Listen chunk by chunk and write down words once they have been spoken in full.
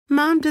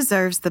Mom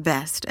deserves the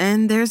best,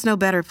 and there's no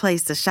better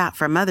place to shop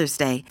for Mother's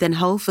Day than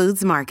Whole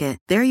Foods Market.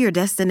 They're your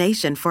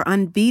destination for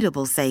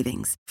unbeatable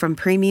savings, from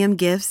premium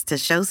gifts to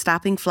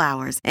show-stopping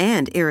flowers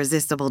and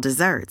irresistible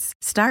desserts.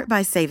 Start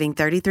by saving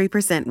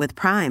 33% with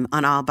Prime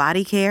on all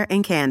body care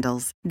and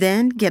candles.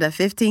 Then get a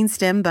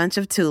 15-stem bunch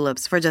of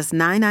tulips for just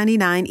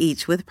 $9.99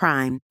 each with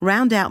Prime.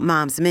 Round out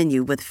Mom's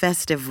menu with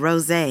festive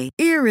rosé,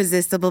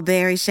 irresistible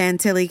berry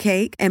chantilly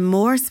cake, and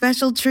more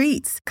special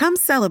treats. Come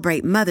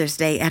celebrate Mother's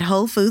Day at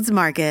Whole Foods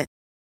Market.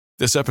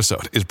 This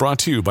episode is brought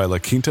to you by La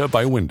Quinta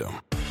by Wyndham.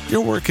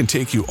 Your work can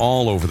take you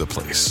all over the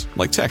place,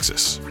 like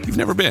Texas. You've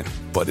never been,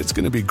 but it's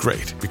going to be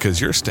great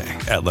because you're staying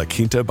at La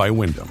Quinta by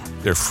Wyndham.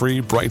 Their free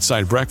Bright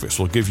Side breakfast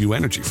will give you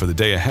energy for the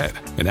day ahead.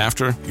 And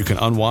after, you can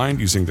unwind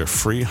using their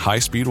free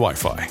high-speed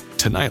Wi-Fi.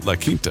 Tonight, La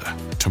Quinta.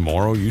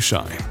 Tomorrow, you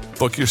shine.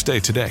 Book your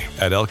stay today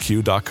at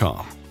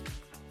lq.com.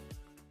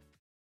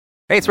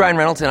 Hey, it's Ryan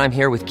Reynolds, and I'm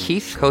here with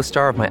Keith,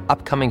 co-star of my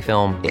upcoming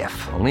film,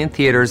 If, only in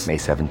theaters May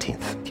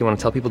 17th. Do you want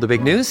to tell people the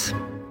big news?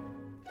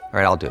 All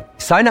right, I'll do it.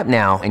 Sign up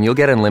now and you'll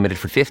get unlimited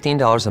for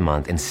 $15 a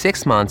month and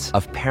 6 months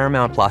of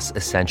Paramount Plus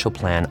Essential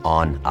Plan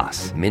on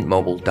us.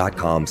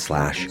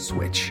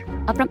 MintMobile.com/switch.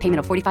 Upfront payment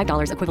of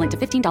 $45 equivalent to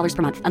 $15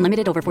 per month.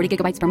 Unlimited over 40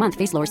 gigabytes per month.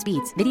 Face lower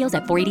speeds. Videos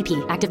at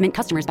 480p. Active Mint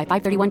customers by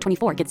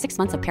 531.24 get 6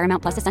 months of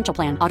Paramount Plus Essential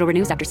Plan. Auto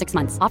renews after 6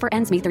 months. Offer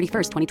ends May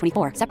 31st,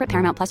 2024. Separate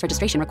Paramount Plus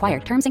registration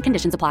required. Terms and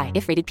conditions apply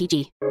if rated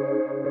PG.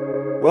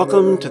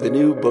 Welcome to the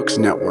New Books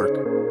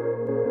Network.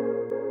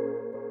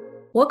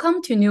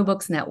 Welcome to New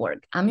Books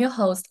Network. I'm your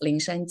host,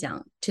 Lingshan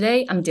Jiang.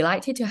 Today, I'm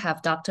delighted to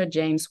have Dr.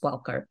 James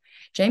Welker.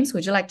 James,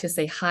 would you like to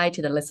say hi to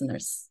the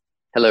listeners?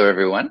 Hello,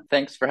 everyone.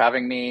 Thanks for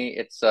having me.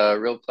 It's a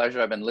real pleasure.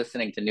 I've been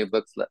listening to New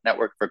Books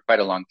Network for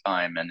quite a long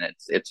time, and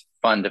it's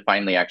fun to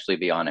finally actually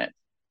be on it.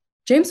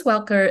 James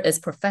Welker is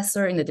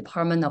professor in the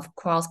Department of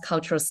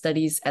Cross-Cultural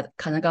Studies at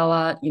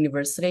Kanagawa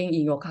University in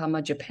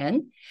Yokohama,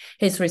 Japan.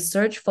 His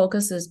research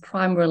focuses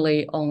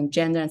primarily on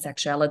gender and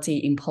sexuality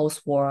in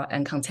post-war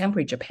and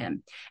contemporary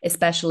Japan,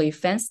 especially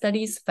fan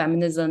studies,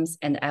 feminisms,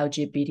 and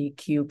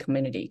LGBTQ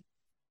community.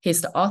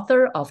 He's the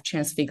author of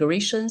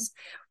Transfigurations,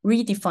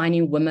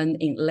 Redefining Women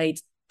in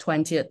Late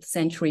 20th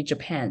Century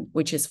Japan,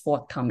 which is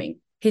forthcoming.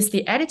 He's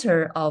the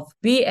editor of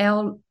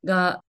BL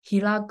ga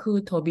Hiraku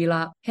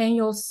Tobira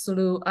Henyo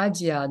Suru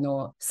Asia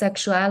no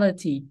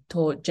Sexuality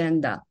to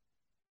Gender.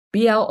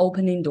 BL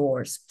Opening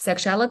Doors,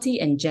 Sexuality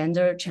and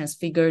Gender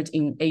Transfigured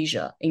in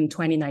Asia in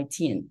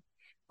 2019.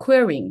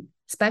 Queering,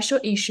 special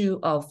issue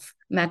of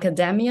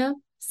Macadamia,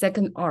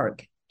 second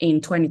arc in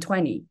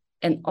 2020.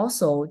 And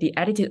also the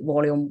edited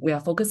volume we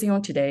are focusing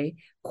on today,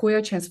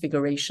 Queer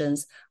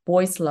Transfigurations,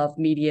 Boys Love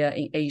Media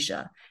in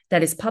Asia,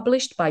 that is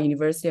published by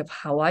University of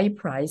Hawaii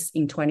Press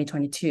in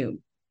 2022.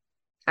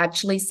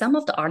 Actually, some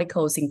of the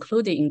articles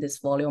included in this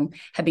volume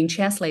have been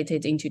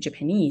translated into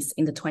Japanese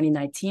in the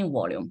 2019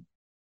 volume.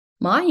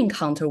 My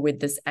encounter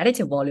with this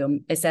edited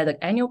volume is at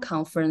the annual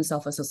conference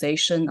of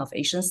Association of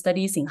Asian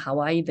Studies in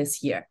Hawaii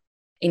this year.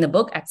 In the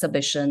book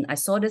exhibition, I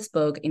saw this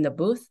book in the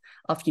booth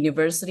of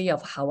University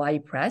of Hawaii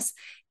Press,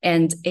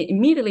 and it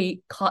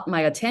immediately caught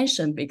my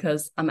attention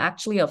because I'm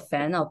actually a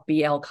fan of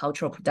BL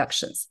cultural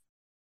productions.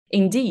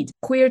 Indeed,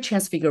 Queer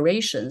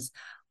Transfigurations,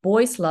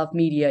 Boys Love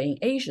Media in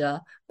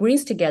Asia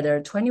brings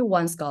together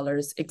 21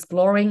 scholars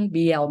exploring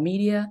BL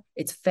media,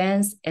 its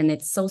fans, and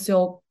its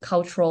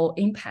socio-cultural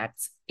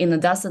impacts in a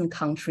dozen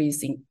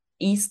countries in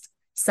East,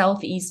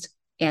 Southeast,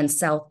 and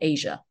South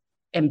Asia,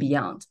 and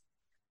beyond.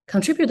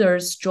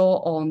 Contributors draw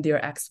on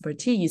their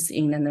expertise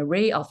in an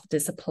array of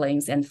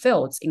disciplines and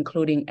fields,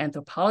 including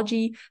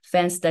anthropology,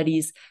 fan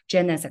studies,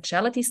 gender and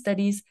sexuality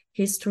studies,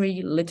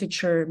 history,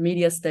 literature,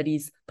 media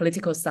studies,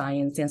 political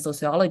science, and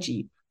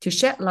sociology, to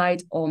shed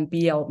light on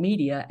BL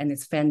media and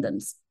its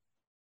fandoms.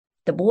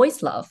 The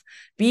Boys Love,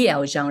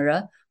 BL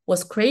genre,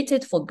 was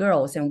created for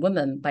girls and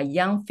women by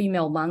young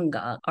female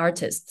manga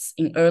artists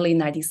in early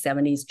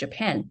 1970s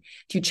Japan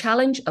to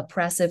challenge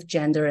oppressive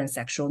gender and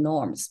sexual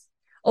norms.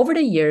 Over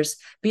the years,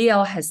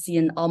 BL has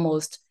seen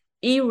almost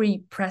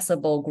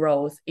irrepressible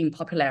growth in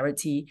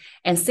popularity,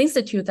 and since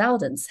the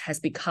 2000s has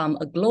become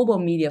a global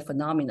media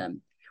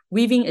phenomenon,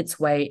 weaving its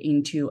way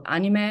into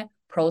anime,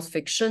 prose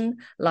fiction,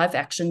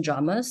 live-action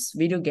dramas,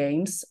 video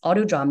games,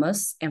 audio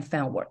dramas, and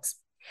fan works.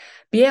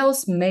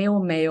 BL's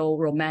male-male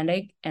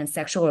romantic and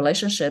sexual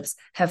relationships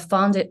have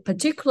found a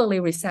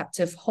particularly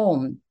receptive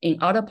home in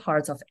other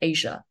parts of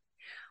Asia,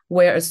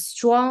 where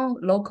strong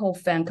local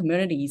fan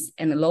communities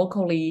and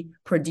locally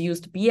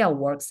produced BL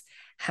works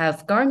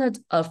have garnered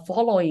a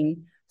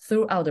following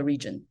throughout the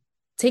region,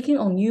 taking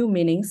on new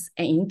meanings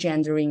and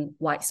engendering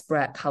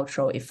widespread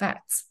cultural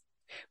effects.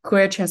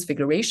 Queer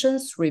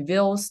Transfigurations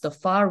reveals the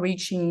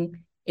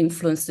far-reaching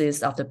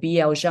influences of the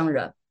BL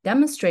genre,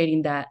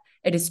 demonstrating that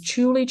it is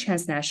truly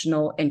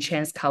transnational and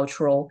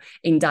transcultural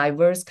in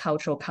diverse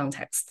cultural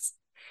contexts.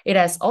 It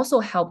has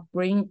also helped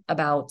bring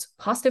about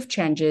positive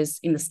changes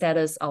in the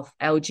status of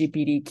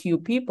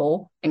LGBTQ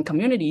people and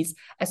communities,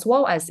 as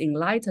well as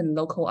enlighten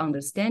local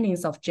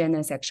understandings of gender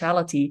and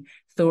sexuality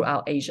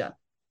throughout Asia.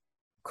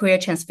 Queer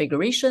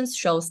Transfigurations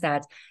shows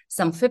that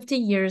some 50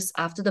 years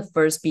after the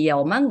first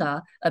BL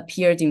manga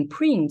appeared in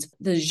print,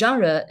 the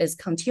genre is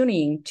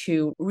continuing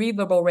to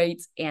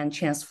reverberate and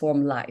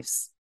transform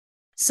lives.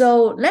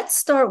 So let's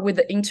start with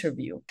the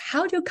interview.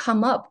 How do you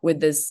come up with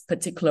this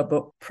particular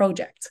book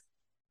project?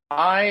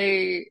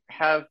 I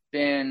have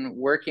been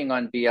working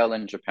on BL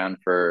in Japan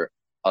for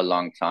a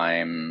long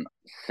time,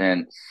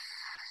 since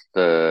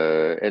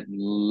at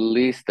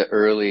least the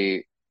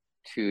early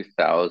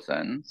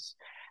 2000s.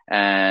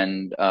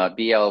 And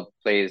BL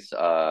plays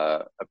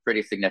a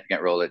pretty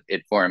significant role.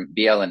 It formed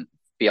BL, and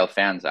BL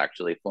fans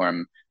actually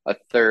form a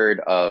third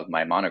of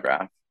my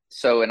monograph.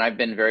 So, and I've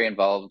been very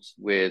involved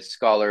with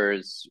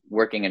scholars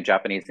working in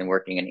Japanese and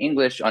working in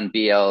English on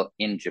BL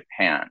in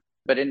Japan.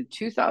 But in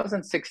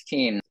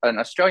 2016, an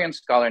Australian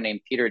scholar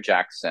named Peter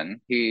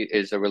Jackson, he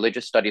is a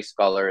religious studies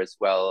scholar as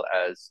well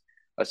as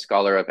a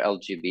scholar of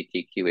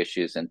LGBTQ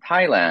issues in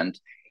Thailand.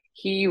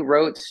 He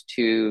wrote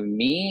to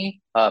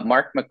me,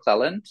 Mark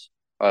McClelland,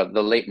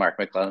 the late Mark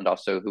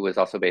McClelland, who was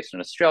also based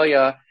in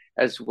Australia,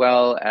 as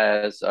well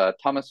as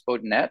Thomas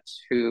Bodinette,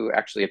 who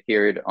actually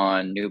appeared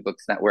on New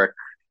Books Network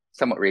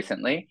somewhat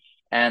recently,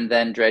 and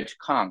then Dredge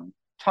Kong.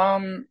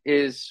 Tom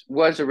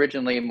was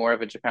originally more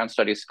of a Japan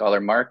studies scholar,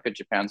 Mark a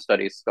Japan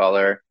studies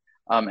scholar,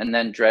 and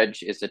then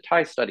Dredge is a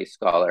Thai studies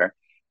scholar.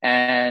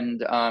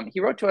 And he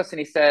wrote to us and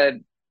he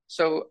said,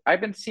 so I've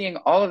been seeing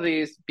all of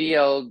these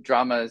BL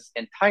dramas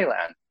in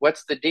Thailand.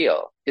 What's the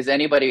deal? Is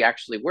anybody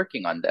actually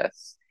working on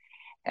this?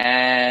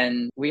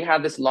 And we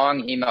had this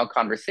long email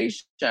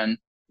conversation.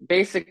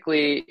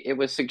 Basically, it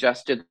was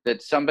suggested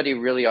that somebody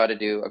really ought to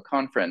do a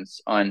conference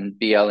on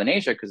BL in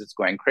Asia because it's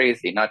going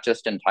crazy, not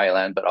just in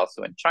Thailand, but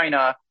also in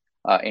China,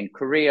 in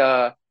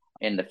Korea,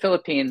 in the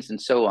Philippines,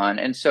 and so on.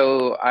 And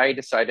so I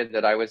decided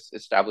that I was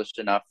established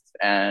enough,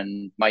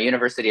 and my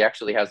university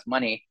actually has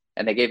money,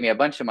 and they gave me a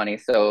bunch of money.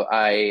 So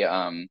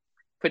I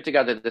put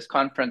together this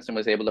conference and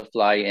was able to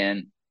fly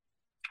in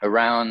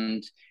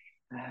around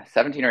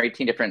 17 or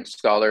 18 different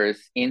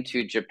scholars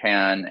into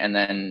Japan, and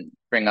then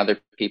bring other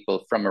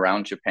people from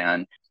around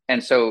Japan.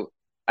 And so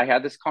I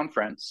had this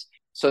conference.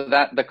 So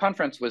that the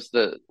conference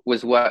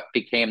was what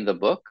became the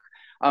book.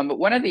 But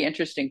one of the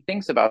interesting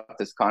things about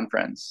this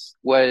conference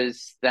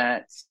was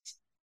that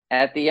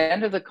at the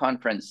end of the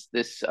conference,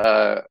 this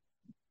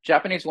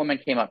Japanese woman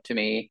came up to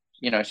me.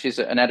 You know, she's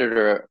an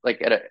editor,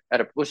 like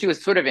well, she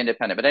was sort of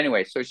independent, but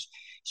anyway, so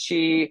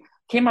she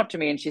came up to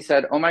me and she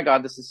said, "Oh my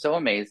God, this is so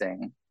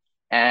amazing."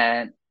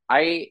 And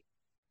I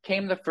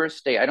came the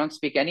first day. I don't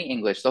speak any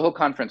English. The whole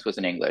conference was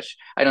in English.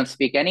 I don't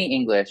speak any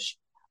English,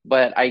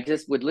 but I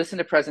just would listen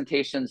to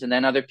presentations, and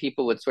then other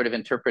people would sort of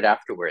interpret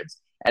afterwards.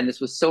 And this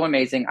was so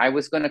amazing. I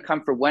was going to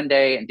come for one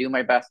day and do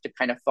my best to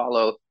kind of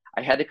follow.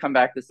 I had to come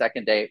back the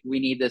second day. We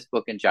need this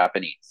book in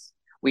Japanese.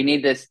 We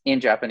need this in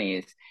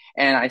Japanese.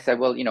 And I said,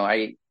 well, you know,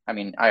 I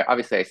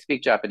obviously I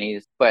speak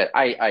Japanese, but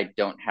I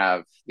don't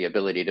have the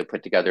ability to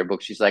put together a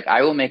book. She's like,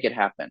 I will make it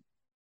happen.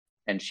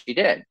 And she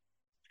did.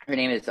 Her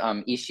name is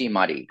Ishii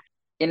Mari.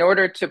 In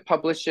order to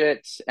publish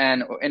it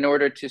and in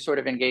order to sort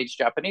of engage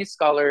Japanese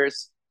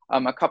scholars,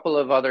 a couple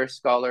of other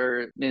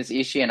scholars, Ms.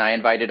 Ishii and I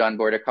invited on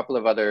board a couple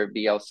of other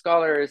BL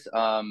scholars,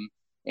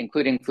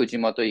 including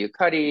Fujimoto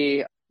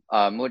Yukari,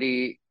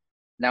 Mori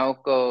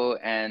Naoko,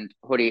 and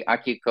Hori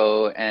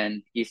Akiko,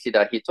 and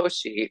Ishida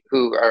Hitoshi,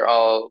 who are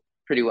all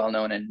pretty well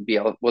known in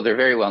BL. Well, they're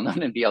very well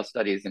known in BL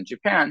studies in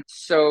Japan.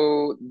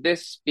 So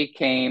this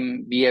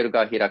became BL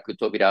ga hiraku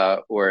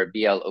tobira, or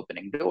BL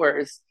opening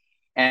doors.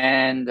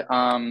 And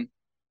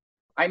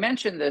I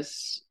mentioned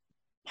this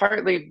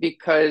partly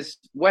because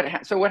what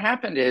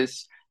happened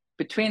is,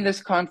 between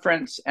this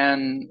conference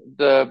and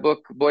the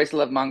book Boys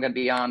Love Manga and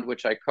Beyond,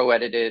 which I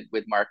co-edited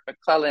with Mark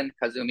McClelland,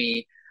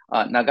 Kazumi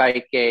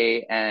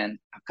Nagaike, and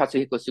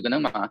Katsuhiko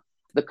Sugunuma,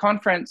 the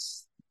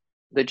conference,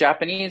 the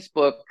Japanese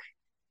book,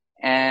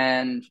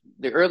 and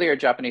the earlier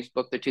Japanese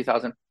book, the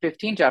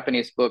 2015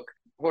 Japanese book,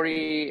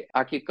 Hori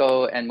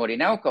Akiko and Mori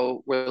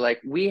Naoko were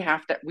like, we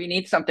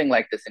need something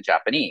like this in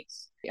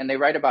Japanese. And they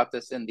write about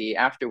this in the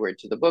afterword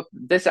to the book.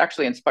 This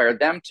actually inspired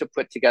them to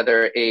put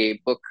together a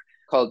book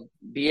called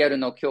BL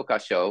no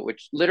Kyokasho,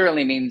 which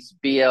literally means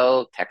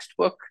BL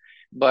textbook.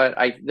 But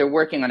they're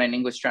working on an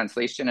English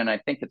translation, and I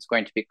think it's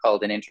going to be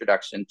called An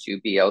Introduction to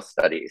BL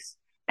Studies.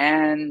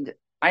 And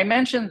I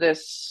mentioned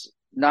this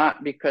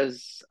not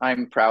because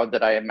I'm proud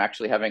that I am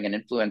actually having an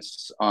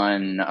influence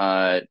on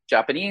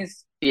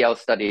Japanese BL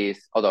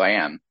studies, although I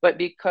am, but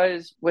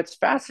because what's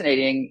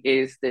fascinating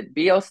is that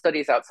BL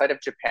studies outside of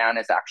Japan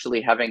is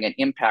actually having an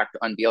impact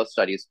on BL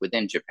studies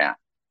within Japan.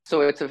 So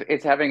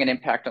it's having an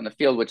impact on the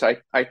field, which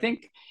I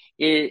think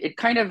it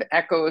kind of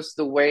echoes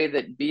the way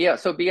that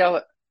BL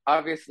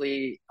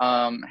obviously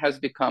has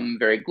become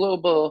very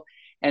global,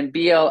 and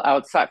BL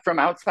from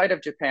outside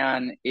of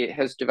Japan, it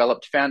has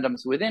developed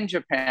fandoms within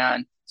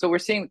Japan. So we're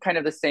seeing kind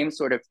of the same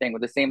sort of thing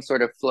with the same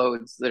sort of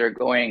flows that are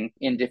going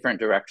in different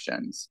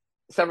directions.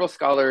 several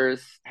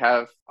scholars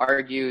have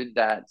argued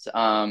that,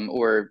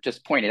 or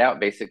just pointed out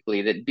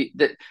basically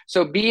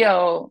so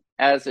BL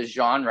as a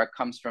genre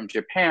comes from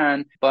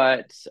Japan,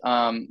 but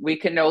we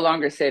can no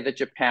longer say that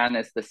Japan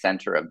is the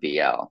center of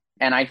BL.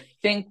 And I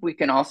think we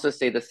can also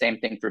say the same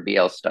thing for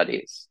BL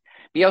studies.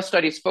 BL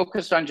studies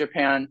focused on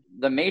Japan.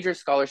 The major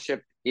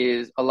scholarship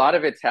is, a lot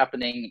of it's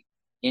happening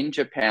in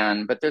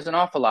Japan, but there's an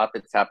awful lot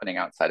that's happening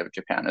outside of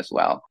Japan as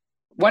well.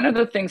 One of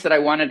the things that I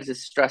wanted to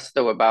stress,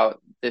 though,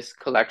 about this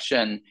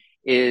collection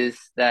is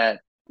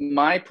that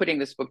my putting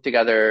this book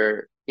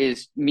together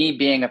is me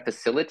being a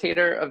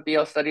facilitator of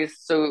BL studies.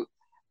 So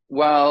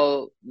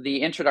while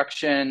the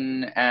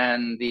introduction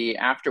and the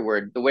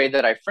afterword, the way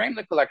that I frame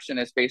the collection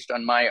is based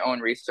on my own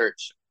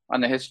research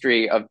on the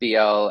history of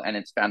BL and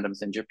its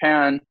fandoms in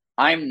Japan,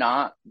 I'm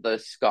not the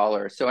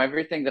scholar. So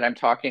everything that I'm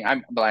talking,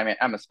 I'm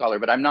a scholar,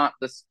 but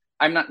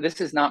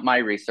this is not my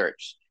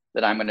research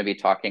that I'm going to be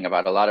talking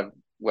about. A lot of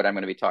what I'm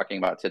going to be talking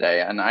about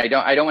today. And I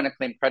don't want to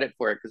claim credit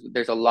for it, because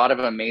there's a lot of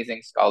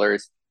amazing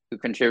scholars who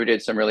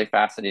contributed some really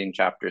fascinating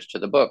chapters to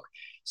the book.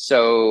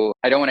 So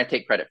I don't want to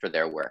take credit for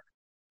their work.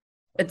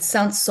 It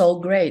sounds so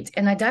great.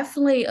 And I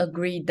definitely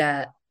agree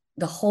that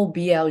the whole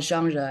BL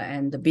genre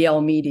and the BL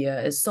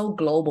media is so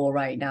global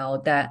right now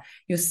that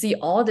you see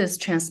all these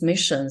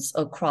transmissions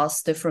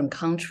across different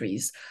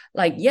countries.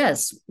 Like,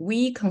 yes,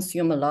 we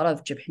consume a lot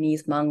of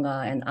Japanese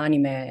manga and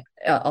anime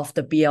of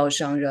the BL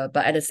genre,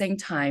 but at the same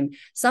time,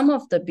 some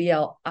of the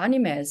BL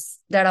animes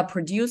that are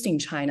produced in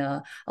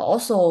China are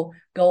also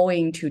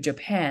going to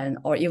Japan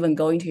or even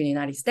going to the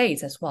United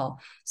States as well.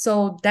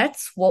 So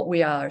that's what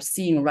we are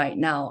seeing right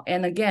now.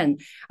 And again,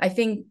 I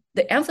think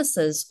the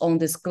emphasis on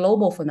this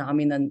global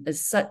phenomenon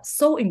is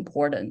so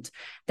important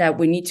that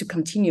we need to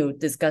continue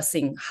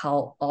discussing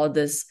how all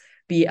this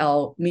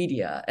BL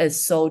media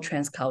is so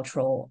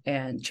transcultural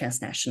and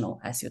transnational,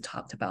 as you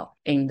talked about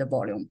in the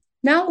volume.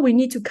 Now we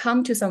need to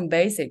come to some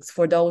basics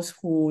for those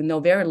who know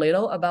very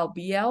little about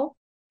BL.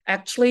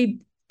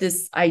 Actually,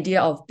 this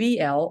idea of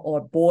BL,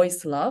 or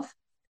boys love,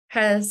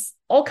 has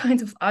all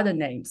kinds of other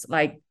names,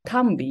 like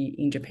Tambi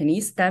in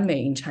Japanese,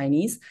 Danmei in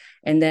Chinese,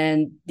 and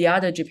then the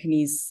other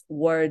Japanese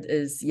word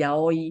is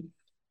yaoi.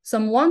 So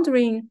I'm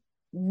wondering,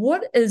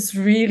 what is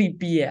really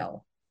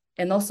BL?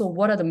 And also,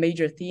 what are the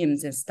major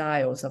themes and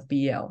styles of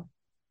BL?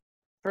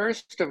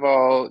 First of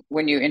all,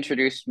 when you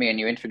introduced me and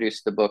you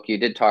introduced the book, you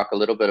did talk a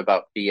little bit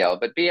about BL,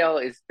 but BL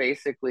is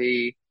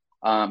basically,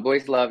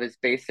 boys love is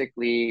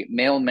basically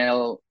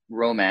male-male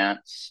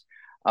romance.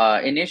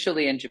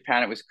 Initially in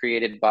Japan, it was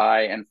created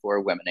by and for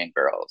women and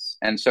girls.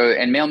 And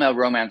male-male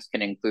romance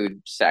can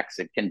include sex.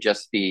 It can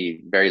just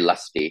be very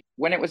lusty.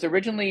 When it was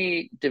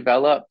originally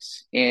developed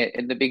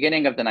in the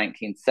beginning of the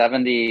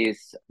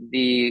 1970s,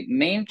 the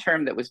main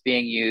term that was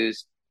being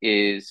used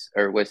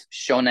was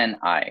shonen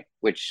ai,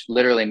 which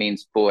literally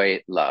means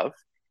boy love.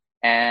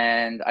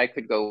 And I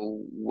could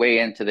go way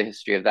into the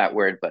history of that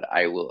word, but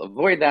I will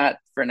avoid that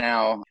for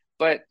now.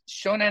 But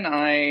shonen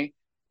ai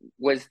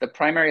was the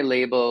primary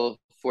label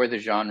for the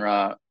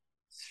genre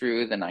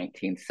through the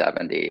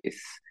 1970s.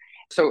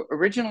 So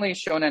originally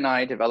shonen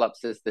ai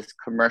develops as this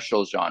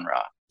commercial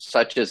genre,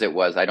 such as it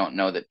was. I don't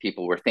know that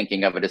people were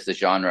thinking of it as a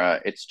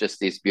genre. It's just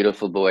these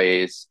beautiful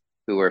boys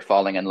who were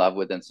falling in love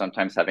with and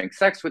sometimes having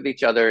sex with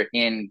each other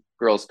in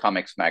girls'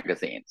 comics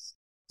magazines.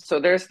 So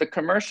there's the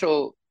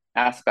commercial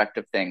aspect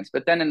of things.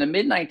 But then in the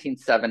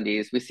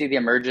mid-1970s, we see the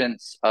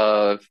emergence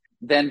of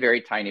then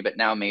very tiny, but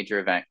now major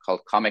event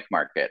called Comic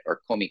Market, or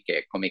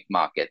Komike, Comic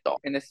Market.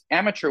 In this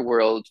amateur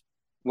world,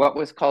 what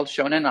was called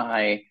shonen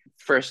ai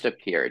first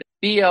appeared.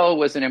 BL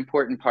was an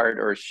important part,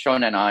 or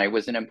shonen ai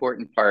was an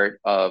important part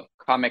of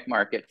Comic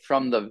Market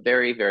from the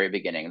very, very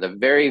beginning, the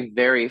very,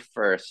 very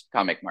first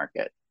Comic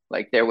Market.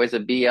 Like there was a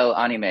BL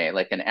anime,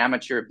 like an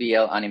amateur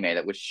BL anime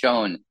that was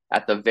shown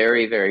at the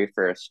very, very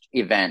first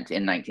event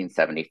in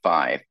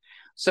 1975.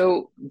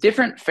 So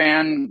different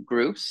fan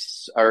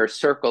groups or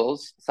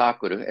circles,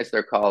 sakuru, as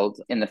they're called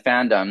in the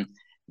fandom,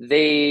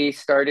 they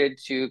started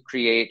to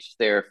create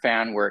their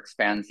fan works,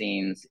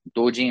 fanzines,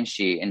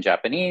 doujinshi in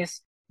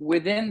Japanese.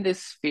 Within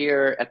this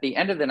sphere, at the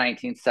end of the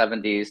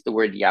 1970s, the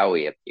word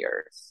yaoi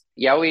appears.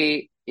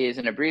 Yaoi is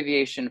an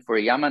abbreviation for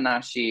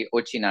Yamanashi,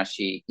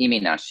 Ochinashi,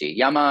 Iminashi.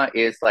 Yama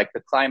is like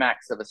the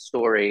climax of a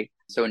story,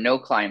 so no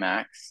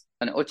climax.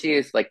 And Ochi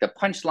is like the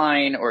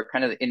punchline, or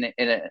kind of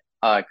it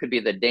could be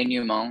the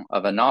denouement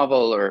of a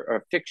novel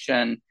or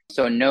fiction.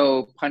 So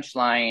no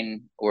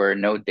punchline or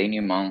no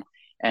denouement.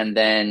 And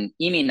then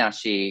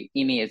Iminashi,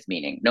 Imi is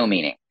meaning, no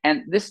meaning.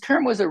 And this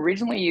term was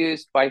originally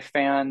used by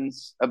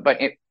fans,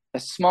 a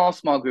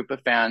small group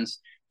of fans,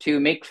 to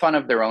make fun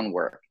of their own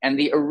work. And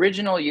the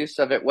original use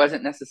of it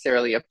wasn't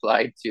necessarily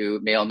applied to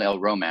male-male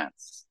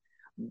romance.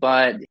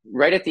 But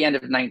right at the end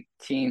of the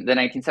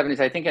 1970s,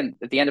 I think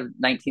at the end of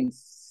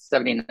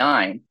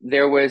 1979,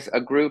 there was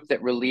a group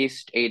that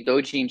released a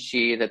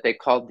doujinshi that they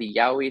called the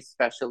Yaoi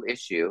Special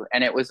Issue.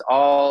 And it was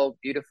all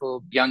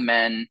beautiful young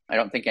men. I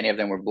don't think any of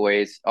them were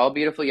boys. All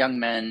beautiful young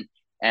men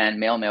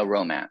and male-male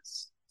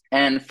romance.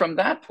 And from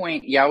that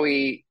point,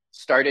 yaoi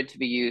started to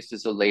be used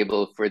as a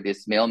label for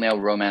this male-male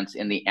romance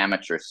in the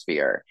amateur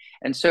sphere.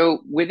 And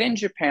so within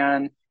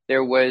Japan,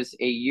 there was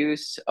a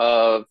use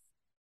of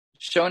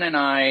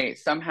shonenai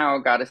somehow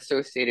got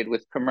associated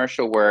with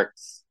commercial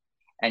works,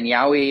 and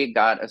yaoi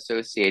got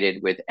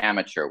associated with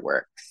amateur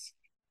works.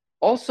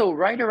 Also,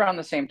 right around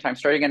the same time,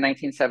 starting in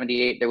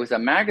 1978, there was a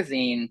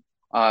magazine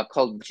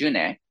called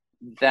June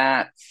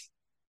that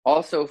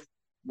also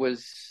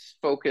was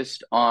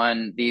focused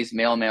on these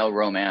male-male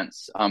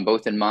romance,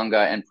 both in manga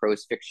and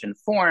prose fiction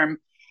form.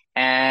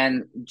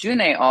 And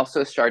June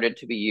also started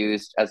to be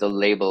used as a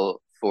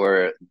label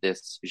for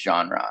this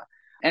genre.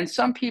 And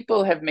some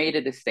people have made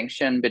a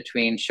distinction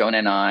between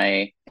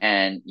shonenai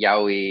and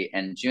yaoi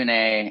and June,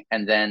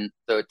 and then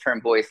the term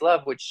boys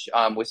love, which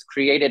was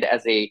created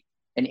as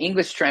an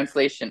English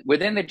translation.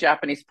 Within the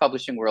Japanese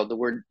publishing world, the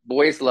word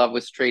boys love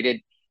was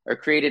created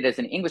as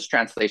an English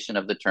translation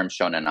of the term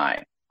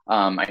shonenai.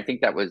 I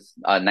think that was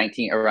around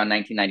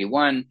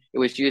 1991. It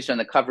was used on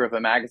the cover of a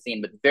magazine,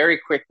 but very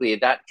quickly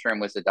that term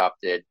was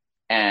adopted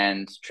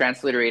and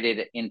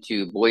transliterated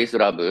into boys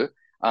love,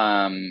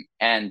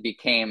 and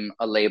became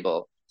a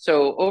label.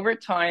 So over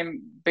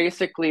time,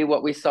 basically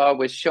what we saw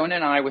was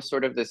shonenai was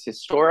sort of this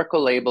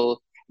historical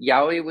label.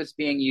 Yaoi was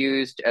being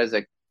used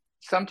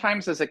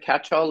sometimes as a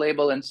catch-all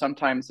label and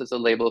sometimes as a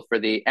label for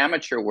the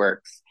amateur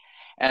works.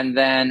 And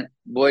then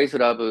boys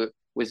love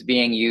was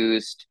being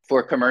used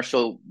for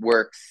commercial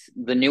works.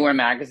 The newer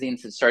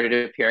magazines had started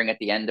appearing at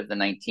the end of the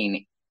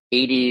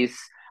 1980s.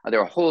 There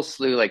were a whole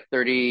slew, like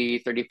 30,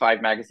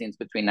 35 magazines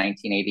between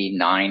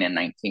 1989 and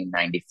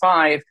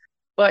 1995.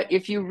 But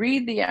if you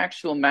read the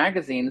actual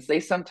magazines, they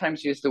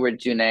sometimes use the word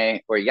june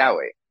or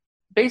yaoi.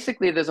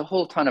 Basically, there's a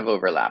whole ton of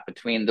overlap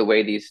between the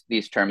way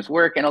these terms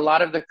work. And a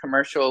lot of the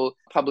commercial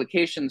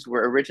publications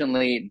were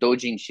originally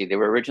doujinshi. They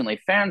were originally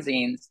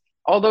fanzines.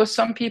 Although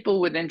some people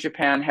within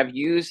Japan have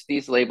used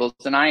these labels,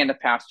 and I in the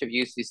past have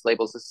used these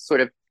labels as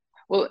sort of,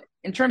 well,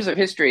 in terms of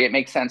history, it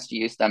makes sense to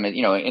use them.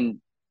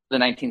 In the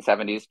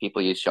 1970s,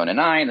 people used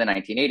shonenai. In the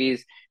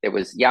 1980s, there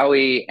was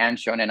yaoi and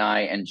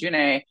shonenai and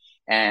june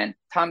and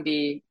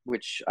tambi,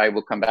 which I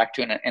will come back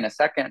to in a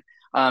second,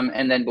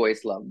 and then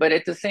boys love. But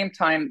at the same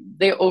time,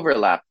 they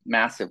overlap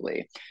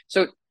massively.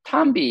 So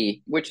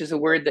tambi, which is a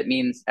word that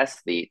means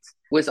aesthete,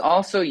 was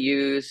also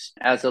used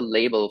as a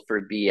label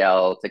for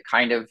BL to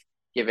kind of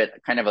give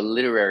it kind of a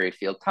literary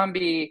feel.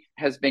 Tambi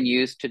has been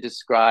used to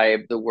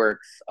describe the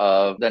works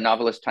of the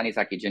novelist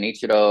Tanizaki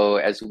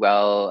Junichiro, as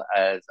well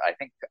as, I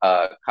think,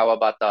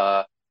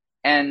 Kawabata,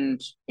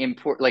 and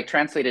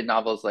translated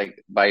novels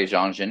like by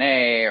Jean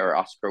Genet or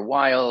Oscar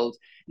Wilde,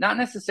 not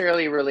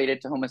necessarily related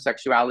to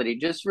homosexuality,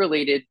 just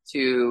related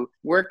to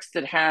works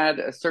that had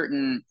a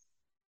certain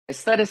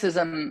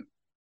aestheticism,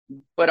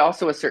 but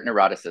also a certain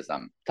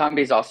eroticism.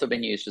 Tambi's also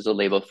been used as a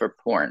label for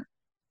porn.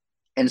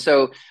 And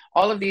so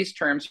all of these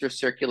terms were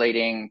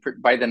circulating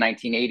by the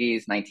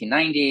 1980s,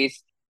 1990s.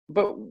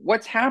 But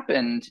what's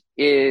happened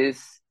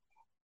is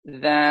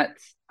that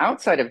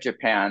outside of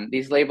Japan,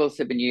 these labels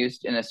have been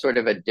used in a sort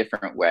of a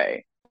different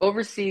way.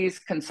 Overseas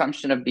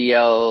consumption of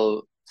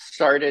BL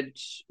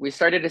we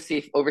started to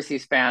see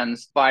overseas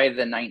fans by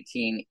the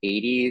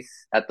 1980s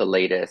at the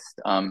latest,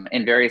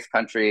 in various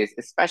countries,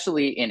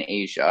 especially in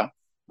Asia.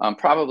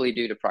 Probably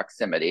due to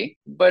proximity.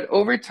 But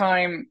over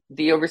time,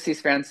 the overseas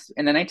fans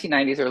in the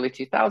 1990s, early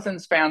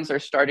 2000s, fans are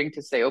starting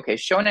to say, okay,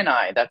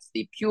 shonenai, that's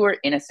the pure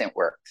innocent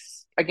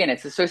works. Again,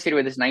 it's associated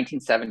with this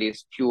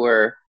 1970s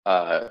pure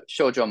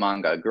shoujo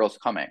manga, girls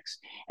comics.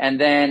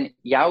 And then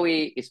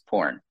yaoi is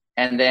porn.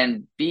 And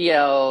then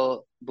BL,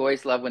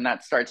 boys love, when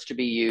that starts to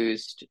be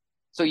used.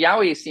 So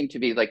yaoi seemed to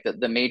be like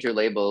the major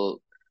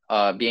label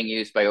being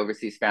used by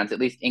overseas fans, at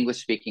least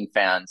English-speaking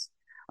fans.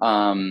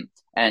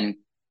 And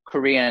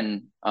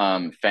Korean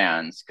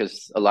fans,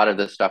 because a lot of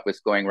this stuff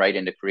was going right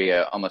into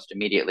Korea almost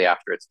immediately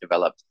after it's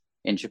developed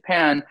in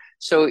Japan.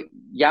 So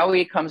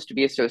yaoi comes to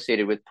be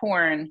associated with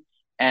porn,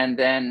 and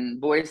then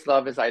boys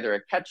love is either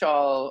a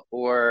catch-all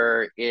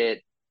or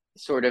it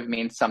sort of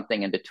means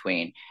something in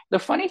between. The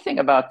funny thing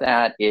about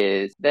that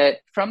is that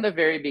from the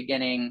very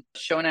beginning,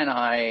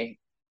 shonenai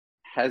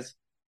has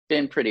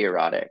been pretty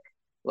erotic.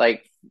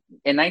 Like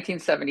in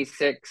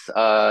 1976,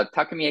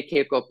 Takemiya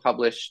Keiko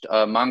published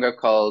a manga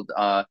called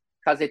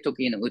Kaze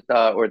Toki no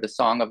Uta, or The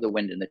Song of the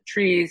Wind in the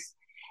Trees.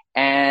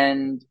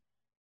 And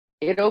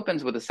it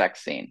opens with a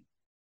sex scene,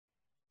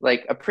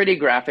 like a pretty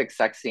graphic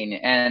sex scene.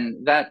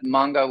 And that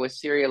manga was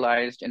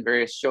serialized in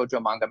various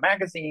shoujo manga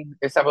magazines.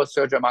 There's several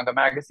shoujo manga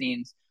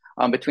magazines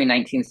between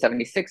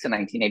 1976 and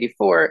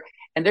 1984.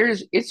 And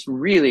it's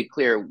really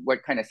clear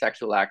what kind of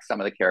sexual acts some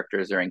of the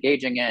characters are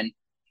engaging in.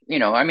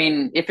 I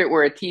mean, if it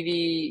were a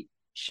TV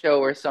show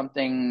or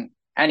something,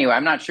 anyway,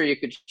 I'm not sure you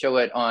could show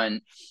it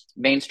on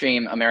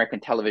mainstream American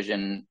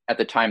television at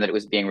the time that it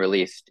was being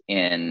released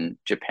in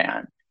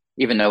Japan,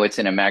 even though it's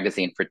in a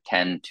magazine for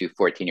 10 to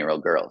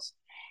 14-year-old girls.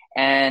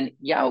 And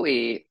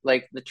yaoi,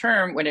 like the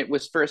term, when it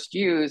was first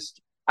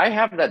used, I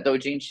have that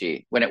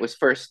doujinshi. When it was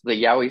first the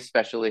yaoi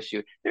special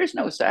issue, there's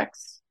no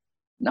sex,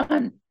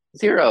 none,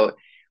 zero.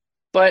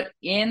 But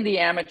in the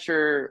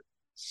amateur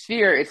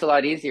sphere, it's a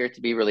lot easier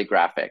to be really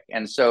graphic.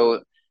 And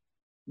so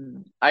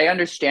I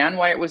understand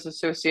why it was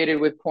associated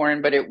with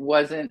porn, but it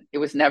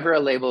was never a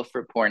label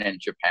for porn in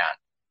Japan.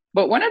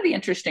 But one of the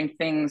interesting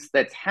things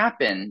that's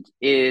happened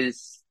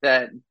is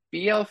that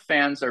BL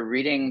fans are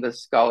reading the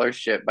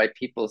scholarship by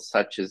people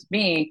such as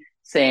me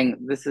saying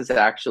this is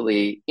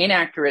actually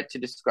inaccurate to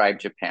describe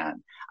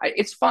Japan.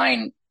 It's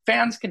fine.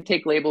 Fans can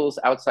take labels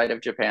outside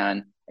of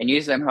Japan and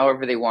use them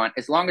however they want,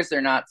 as long as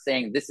they're not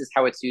saying this is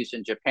how it's used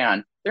in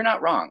Japan. They're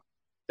not wrong.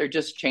 They're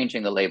just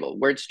changing the label.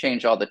 Words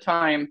change all the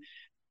time.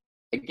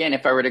 Again,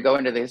 if I were to go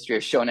into the history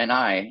of Shonen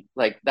Ai,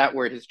 like that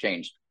word has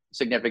changed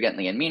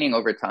significantly in meaning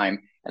over time,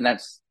 and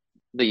that's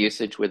the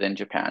usage within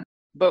Japan.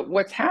 But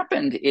what's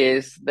happened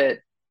is that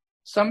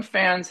some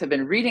fans have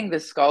been reading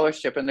this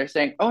scholarship and they're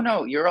saying, oh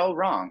no, you're all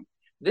wrong.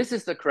 This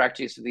is the correct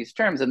use of these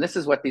terms, and this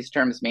is what these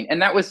terms mean.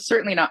 And that was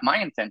certainly not my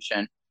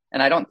intention.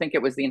 And I don't think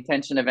it was the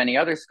intention of any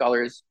other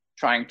scholars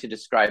trying to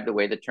describe the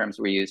way the terms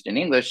were used in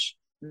English.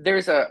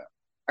 There's a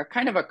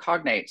kind of a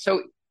cognate.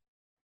 So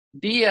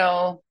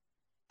BL,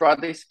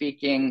 broadly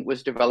speaking,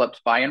 was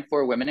developed by and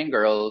for women and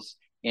girls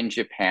in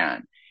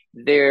Japan.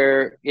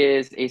 There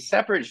is a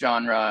separate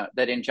genre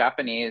that in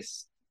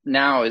Japanese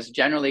now is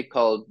generally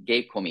called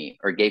geikomi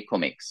or gay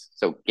comics,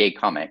 so gay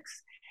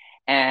comics.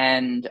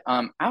 And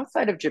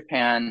outside of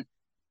Japan,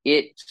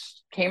 it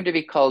came to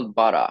be called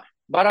bara.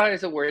 Bara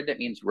is a word that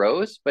means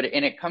rose,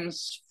 and it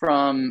comes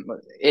from,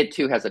 it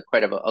too has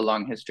quite a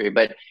long history,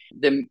 but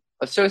the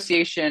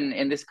association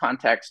in this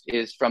context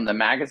is from the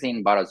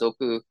magazine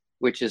Barazoku,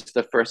 which is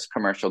the first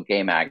commercial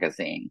gay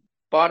magazine.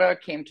 Bara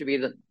came to be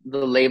the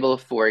label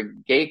for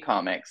gay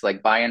comics,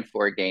 like by and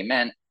for gay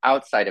men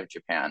outside of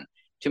Japan.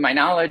 To my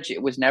knowledge,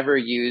 it was never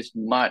used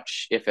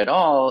much, if at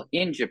all,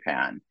 in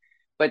Japan.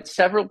 But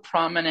several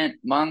prominent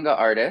manga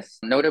artists,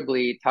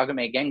 notably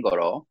Tagame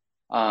Gengoro,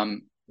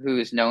 who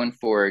is known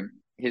for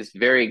his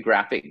very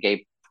graphic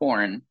gay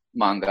porn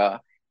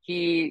manga,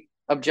 he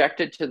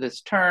objected to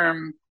this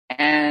term.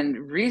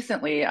 And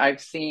recently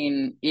I've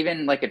seen,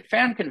 even like at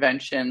fan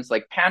conventions,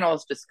 like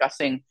panels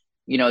discussing,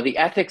 the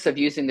ethics of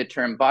using the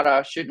term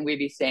bara. Shouldn't we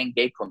be saying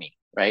gay komi,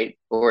 right?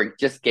 Or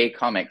just gay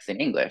comics in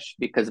English?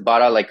 Because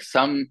bara, like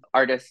some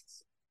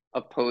artists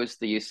oppose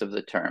the use of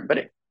the term.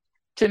 But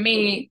to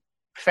me,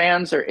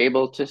 fans are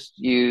able to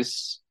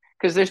use,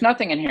 because there's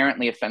nothing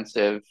inherently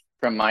offensive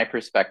from my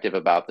perspective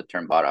about the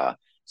term bara.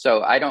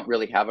 So I don't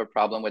really have a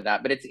problem with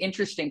that. But it's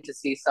interesting to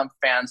see some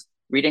fans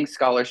reading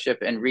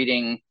scholarship and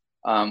reading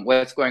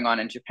what's going on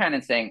in Japan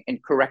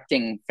and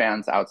correcting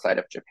fans outside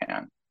of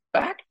Japan.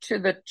 Back to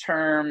the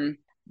term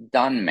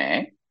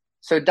danmei.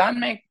 So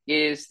danmei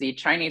is the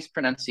Chinese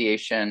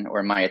pronunciation,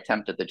 or my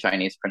attempt at the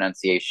Chinese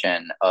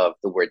pronunciation of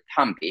the word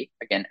tambi,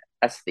 again,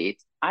 aesthete.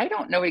 I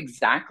don't know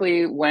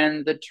exactly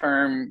when the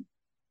term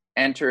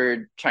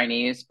entered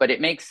Chinese, but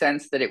it makes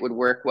sense that it would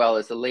work well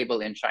as a label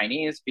in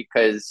Chinese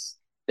because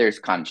there's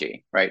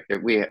kanji, right?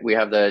 We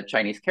have the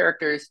Chinese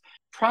characters,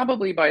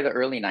 probably by the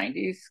early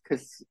 90s,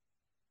 because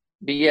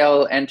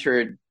BL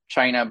entered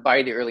China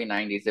by the early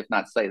 90s, if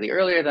not slightly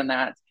earlier than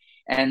that.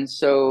 And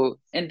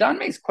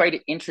danmei is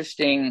quite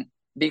interesting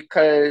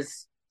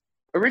because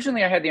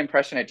originally I had the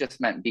impression it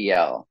just meant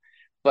BL,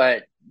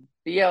 but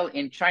BL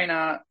in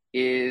China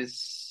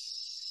is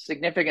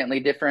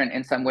significantly different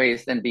in some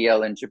ways than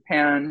BL in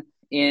Japan.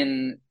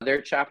 In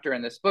their chapter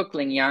in this book,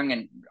 Ling Yang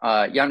and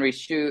Yanri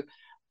Xu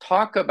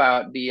talk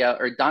about BL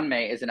or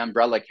danmei as an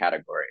umbrella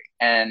category.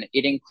 And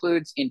it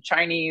includes in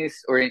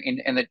Chinese, or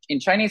in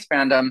Chinese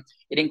fandom,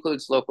 it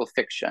includes local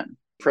fiction,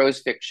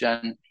 prose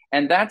fiction.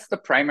 And that's the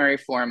primary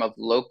form of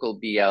local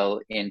BL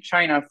in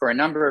China for a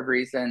number of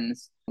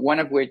reasons. One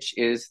of which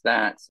is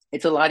that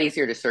it's a lot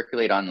easier to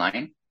circulate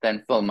online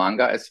than full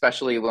manga,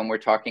 especially when we're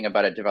talking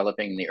about it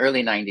developing in the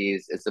early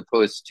 90s, as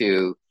opposed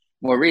to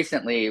more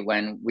recently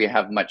when we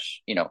have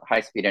much,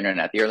 high-speed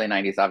internet. The early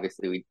 90s,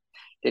 obviously, we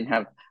didn't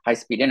have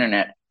high-speed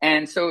internet.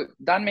 And so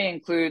danmei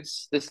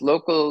includes this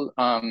local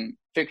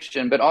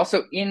fiction, but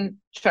also in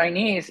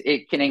Chinese,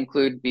 it can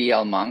include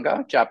BL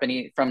manga,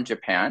 Japanese from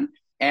Japan,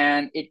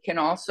 and it can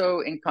also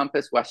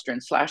encompass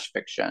Western slash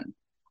fiction.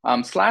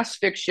 Slash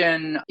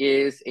fiction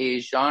is a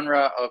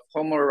genre of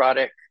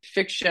homoerotic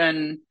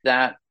fiction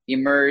that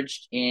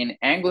emerged in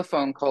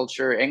Anglophone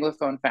culture,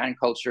 Anglophone fan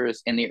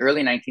cultures in the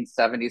early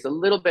 1970s, a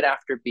little bit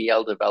after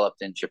BL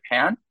developed in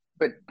Japan.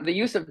 But the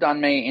use of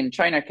danmei in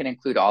China can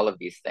include all of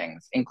these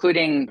things,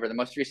 including the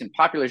most recent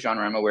popular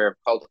genre I'm aware of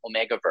called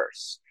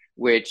Omegaverse,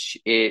 which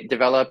it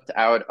developed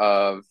out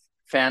of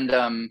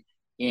fandom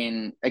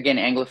in, again,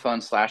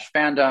 Anglophone slash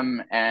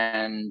fandom,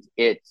 and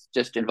it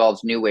just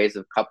involves new ways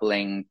of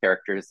coupling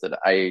characters that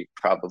I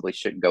probably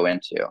shouldn't go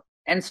into.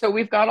 And so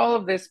we've got all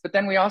of this, but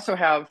then we also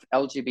have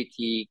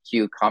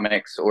LGBTQ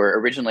comics, or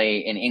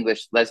originally in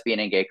English, lesbian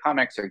and gay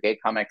comics, or gay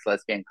comics,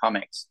 lesbian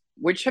comics,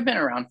 which have been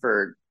around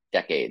for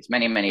decades,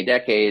 many, many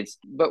decades.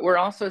 But we're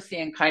also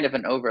seeing kind of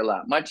an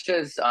overlap, much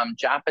as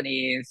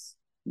Japanese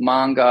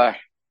manga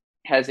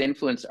has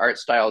influenced art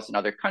styles in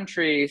other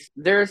countries.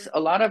 There's a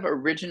lot of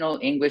original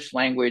English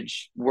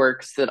language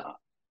works that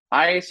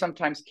I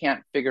sometimes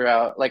can't figure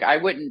out, like, I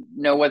wouldn't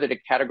know whether to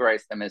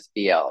categorize them as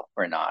BL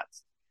or not.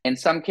 In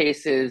some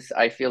cases,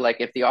 I feel like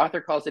if the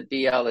author calls it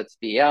BL, it's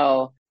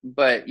BL.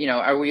 But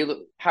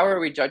how are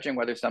we judging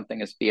whether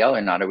something is BL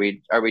or not?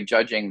 Are we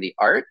judging the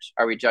art?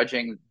 Are we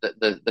judging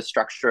the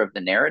structure of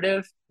the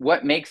narrative?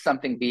 What makes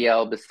something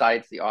BL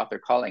besides the author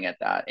calling it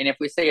that? And if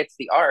we say it's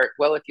the art,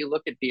 well, if you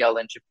look at BL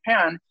in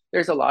Japan,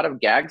 there's a lot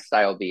of gag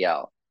style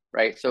BL,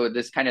 right? So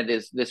this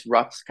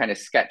rough kind of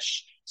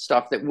sketch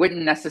stuff that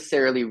wouldn't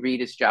necessarily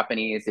read as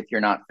Japanese if you're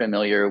not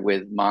familiar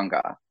with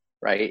manga,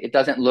 right? It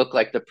doesn't look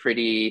like the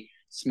pretty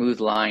smooth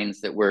lines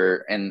that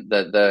were, and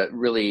the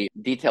really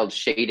detailed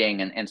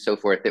shading and so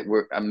forth that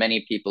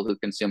many people who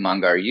consume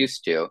manga are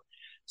used to.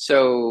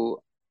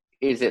 So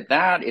is it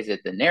that? Is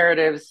it the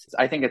narratives?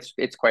 I think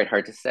it's quite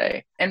hard to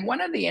say. And one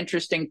of the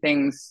interesting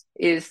things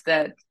is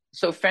that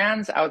so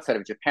fans outside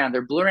of Japan,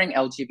 they're blurring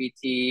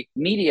LGBT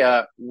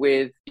media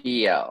with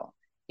BL.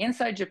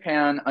 Inside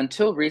Japan,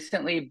 until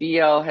recently,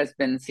 BL has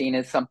been seen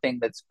as something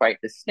that's quite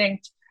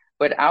distinct.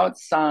 But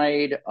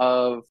outside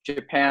of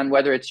Japan,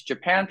 whether it's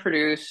Japan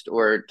produced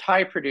or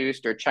Thai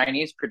produced or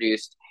Chinese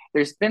produced,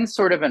 there's been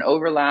sort of an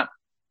overlap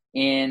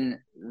in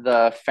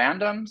the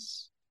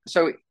fandoms.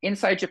 So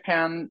inside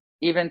Japan,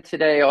 even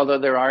today, although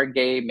there are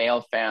gay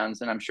male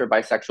fans, and I'm sure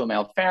bisexual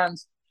male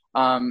fans,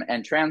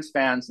 and trans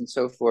fans and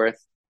so forth,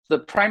 the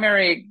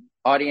primary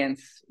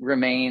audience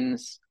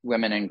remains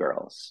women and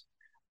girls.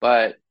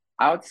 But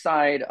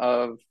outside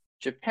of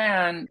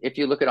Japan, if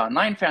you look at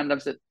online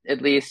fandoms,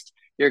 at least,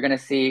 you're going to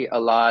see a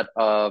lot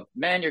of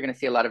men, you're going to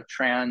see a lot of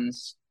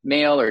trans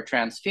male or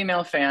trans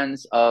female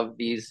fans of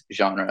this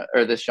genre.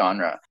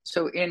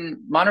 So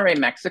in Monterrey,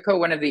 Mexico,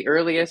 one of the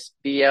earliest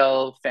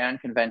BL fan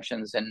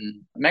conventions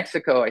in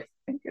Mexico, I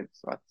think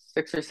it's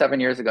 6 or 7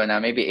 years ago now,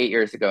 maybe 8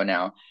 years ago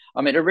now.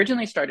 It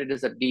originally started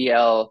as a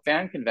BL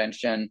fan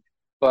convention,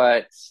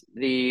 but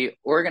the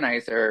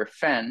organizer,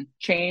 FEN,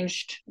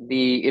 changed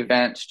the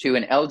event to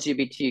an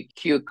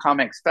LGBTQ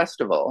comics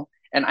festival.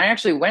 And I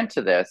actually went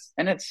to this,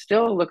 and it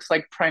still looks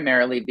like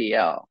primarily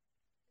BL.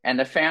 And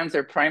the fans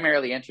are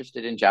primarily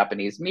interested in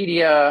Japanese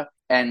media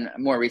and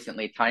more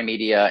recently Thai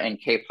media and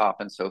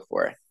K-pop and so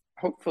forth.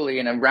 Hopefully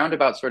in a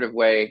roundabout sort of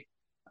way,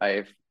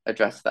 I've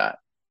addressed that.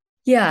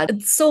 Yeah,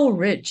 it's so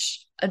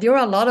rich. There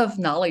are a lot of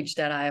knowledge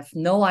that I have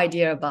no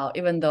idea about,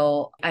 even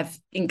though I've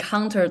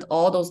encountered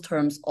all those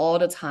terms all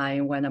the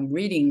time when I'm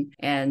reading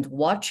and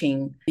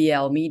watching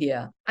BL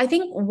media. I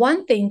think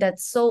one thing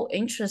that's so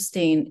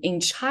interesting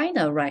in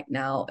China right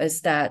now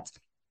is that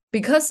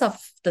because of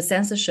the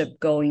censorship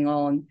going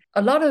on,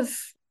 a lot of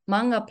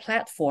manga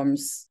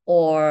platforms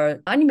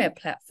or anime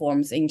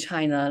platforms in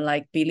China,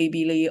 like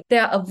Bilibili,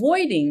 they're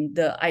avoiding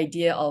the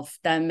idea of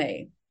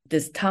danmei,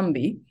 this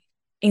tanbi.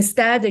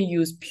 Instead, they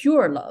use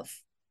pure love,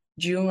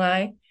 純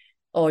愛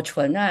or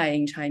纯愛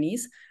in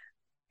Chinese.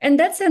 And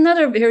that's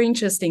another very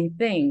interesting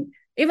thing.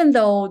 Even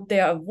though they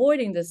are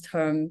avoiding this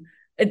term,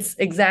 it's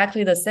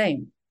exactly the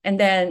same. And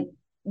then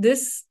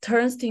this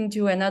turns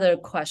into another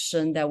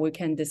question that we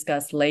can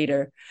discuss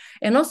later.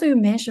 And also you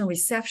mentioned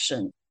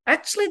reception.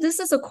 Actually, this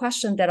is a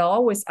question that I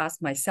always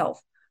ask myself.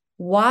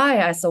 Why,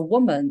 as a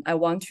woman, I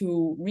want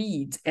to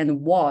read and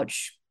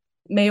watch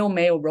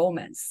male-male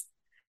romance?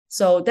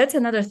 So that's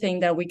another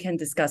thing that we can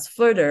discuss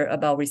further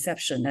about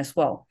reception as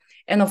well.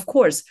 And of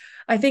course,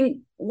 I think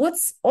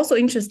what's also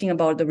interesting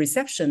about the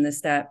reception is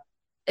that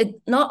it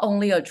not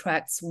only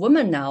attracts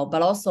women now,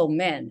 but also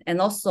men. And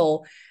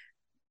also,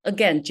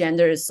 again,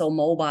 gender is so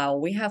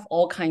mobile. We have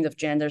all kinds of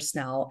genders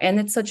now, and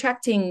it's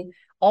attracting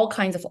all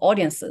kinds of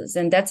audiences.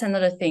 And that's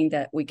another thing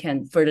that we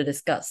can further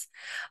discuss.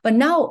 But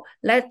now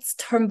let's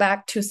turn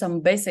back to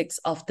some basics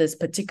of this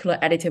particular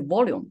edited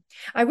volume.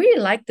 I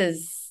really like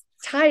this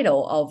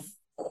title of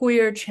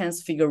Queer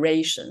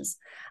Transfigurations.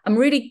 I'm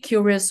really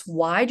curious,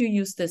 why do you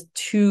use these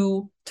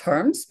two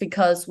terms?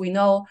 Because we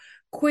know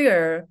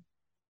queer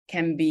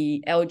can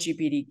be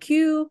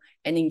LGBTQ,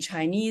 and in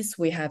Chinese,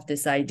 we have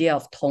this idea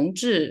of 同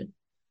志,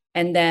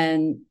 and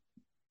then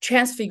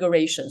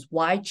transfigurations.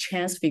 Why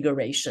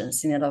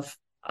transfigurations instead of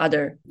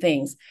other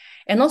things?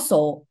 And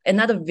also,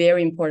 another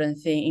very important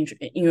thing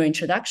in your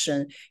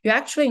introduction, you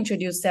actually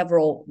introduced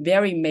several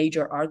very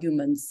major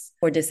arguments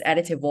for this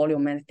edited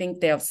volume, and I think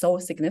they are so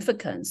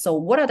significant. So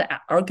what are the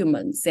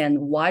arguments and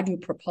why do you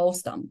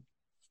propose them?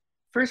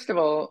 First of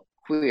all,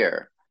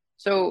 queer.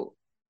 So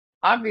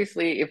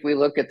obviously, if we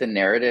look at the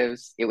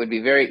narratives, it would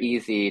be very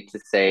easy to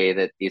say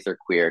that these are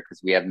queer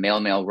because we have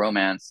male-male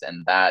romance,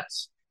 and that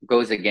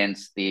goes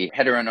against the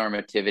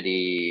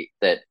heteronormativity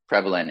that's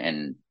prevalent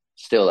in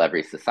still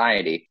every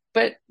society.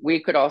 But we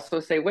could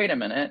also say, wait a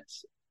minute,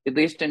 at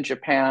least in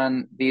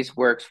Japan, these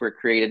works were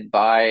created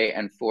by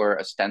and for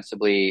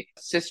ostensibly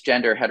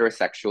cisgender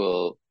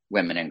heterosexual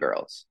women and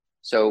girls.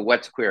 So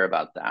what's queer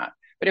about that?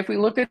 But if we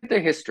look at the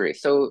history,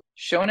 so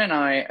Shonen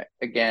Ai,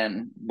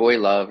 again, boy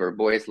love or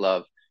boys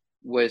love,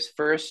 was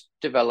first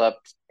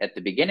developed at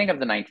the beginning of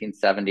the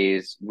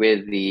 1970s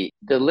with the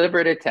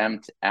deliberate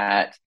attempt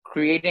at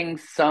creating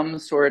some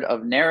sort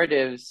of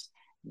narratives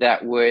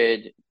that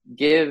would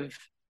give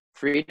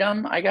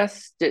freedom, I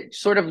guess, it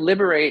sort of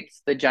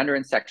liberates the gender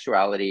and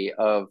sexuality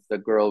of the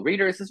girl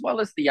readers as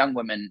well as the young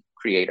women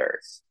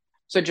creators.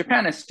 So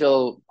Japan is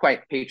still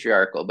quite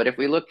patriarchal, but if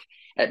we look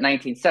at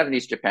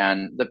 1970s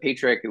Japan, the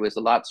patriarchy was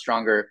a lot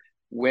stronger.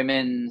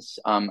 Women's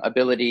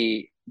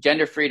ability,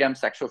 gender freedom,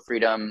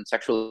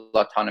 sexual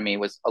autonomy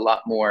was a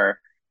lot more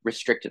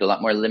restricted, a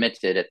lot more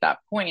limited at that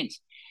point.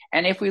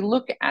 And if we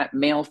look at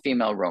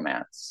male-female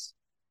romance,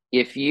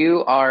 if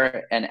you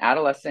are an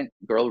adolescent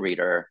girl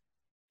reader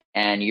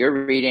and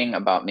you're reading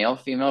about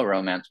male-female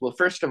romance, well,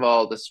 first of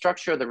all, the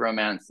structure of the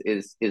romance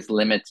is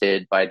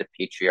limited by the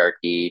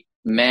patriarchy.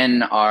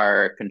 Men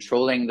are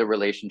controlling the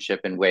relationship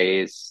in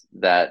ways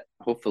that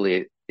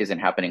hopefully isn't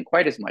happening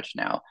quite as much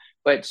now.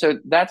 But so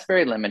that's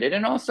very limited.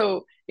 And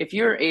also, if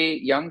you're a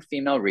young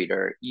female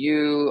reader,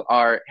 you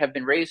have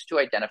been raised to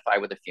identify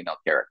with a female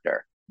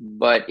character.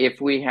 But if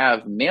we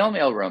have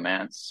male-male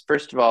romance,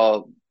 first of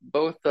all,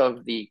 both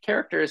of the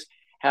characters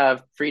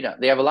have freedom.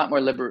 They have a lot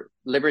more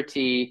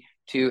liberty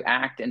to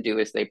act and do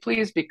as they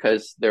please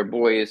because they're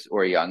boys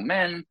or young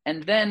men.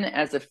 And then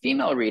as a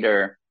female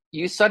reader,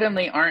 you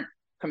suddenly aren't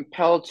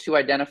compelled to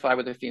identify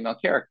with a female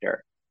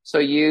character. So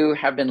you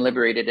have been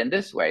liberated in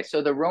this way.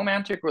 So the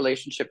romantic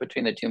relationship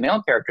between the two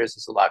male characters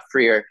is a lot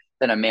freer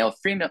than a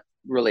male-female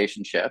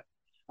relationship.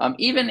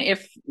 Even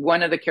if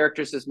one of the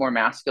characters is more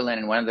masculine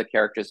and one of the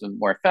characters is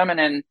more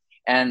feminine,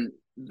 and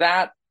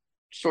that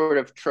sort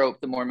of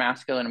trope, the more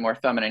masculine and more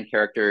feminine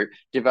character,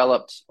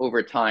 developed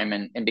over time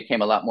and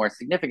became a lot more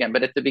significant.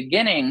 But at the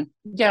beginning,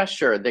 yeah,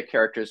 sure, the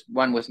characters,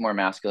 one was more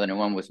masculine and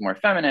one was more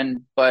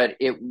feminine, but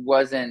it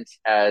wasn't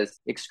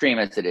as extreme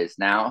as it is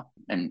now.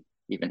 And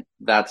even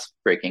that's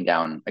breaking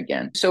down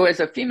again. So as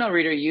a female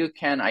reader, you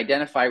can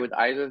identify with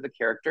either of the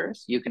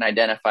characters. You can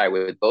identify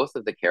with both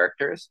of the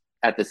characters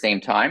at the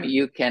same time.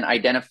 You can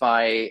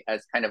identify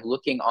as kind of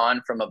looking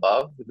on from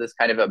above with this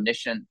kind of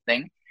omniscient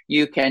thing.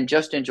 You can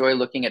just enjoy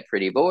looking at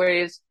pretty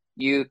boys.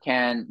 You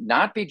can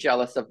not be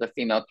jealous of the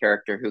female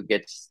character who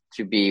gets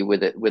to be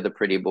with a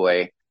pretty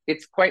boy.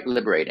 It's quite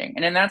liberating.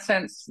 And in that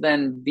sense,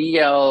 then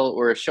BL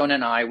or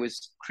Shonen Ai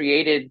was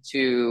created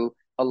to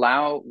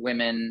allow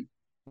women,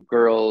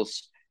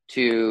 girls,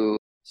 to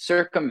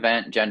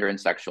circumvent gender and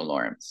sexual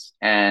norms.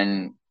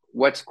 And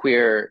what's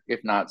queer if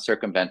not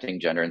circumventing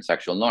gender and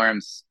sexual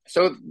norms?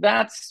 So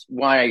that's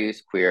why I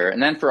use queer.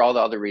 And then for all the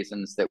other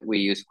reasons that we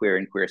use queer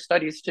in queer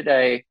studies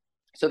today.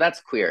 So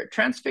that's queer.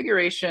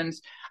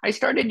 Transfigurations, I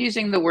started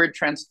using the word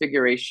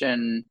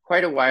transfiguration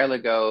quite a while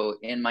ago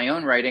in my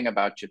own writing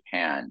about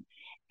Japan.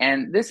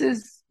 And this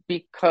is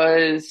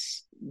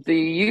because the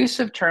use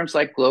of terms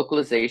like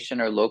globalization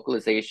or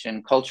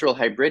localization, cultural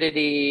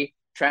hybridity,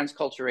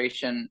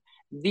 transculturation,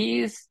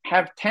 these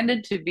have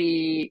tended to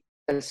be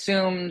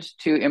assumed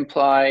to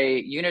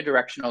imply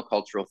unidirectional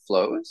cultural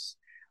flows,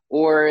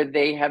 or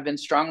they have been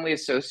strongly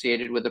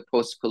associated with a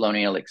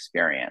post-colonial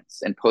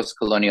experience and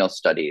post-colonial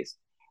studies.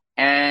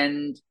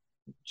 And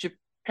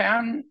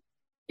Japan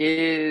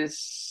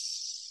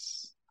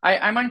is,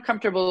 I'm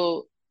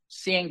uncomfortable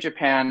seeing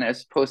Japan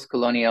as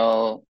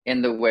post-colonial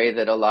in the way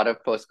that a lot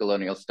of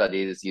post-colonial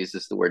studies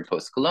uses the word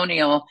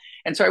post-colonial.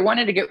 And so I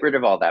wanted to get rid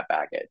of all that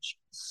baggage.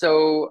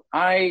 So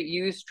I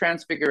use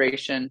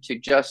transfiguration to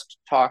just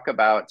talk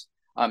about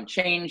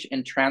change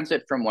in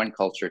transit from one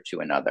culture to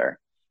another.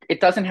 It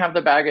doesn't have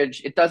the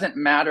baggage. It doesn't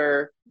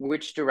matter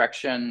which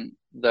direction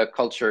the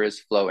culture is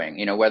flowing,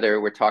 you know,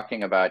 whether we're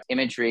talking about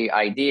imagery,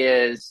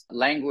 ideas,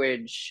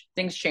 language,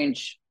 things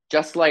change.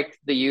 Just like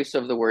the use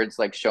of the words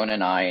like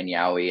Shonen Ai and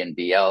Yaoi and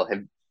BL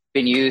have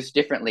been used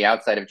differently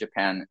outside of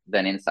Japan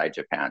than inside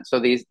Japan. So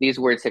these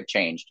words have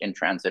changed in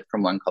transit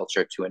from one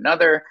culture to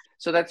another.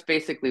 So that's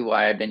basically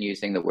why I've been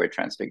using the word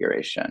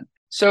transfiguration.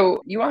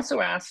 So you also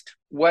asked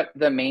what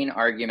the main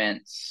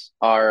arguments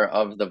are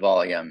of the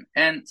volume.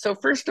 And so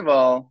first of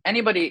all,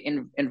 anybody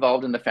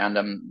involved in the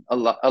fandom, a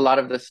lot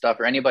of this stuff,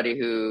 or anybody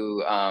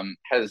who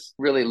has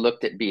really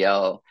looked at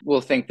BL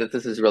will think that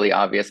this is really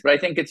obvious, but I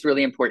think it's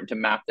really important to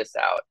map this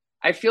out.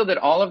 I feel that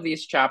all of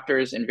these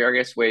chapters in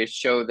various ways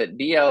show that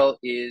BL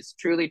is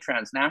truly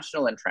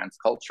transnational and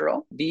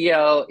transcultural.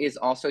 BL is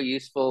also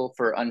useful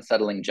for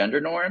unsettling gender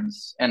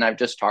norms, and I've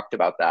just talked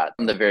about that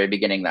from the very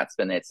beginning. That's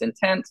been its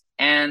intent.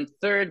 And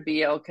third,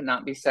 BL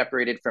cannot be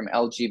separated from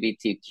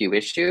LGBTQ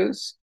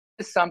issues.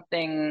 This is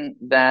something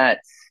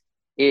that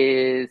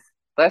is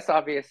less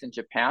obvious in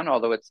Japan,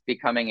 although it's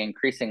becoming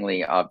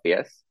increasingly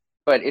obvious.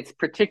 But it's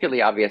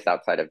particularly obvious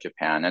outside of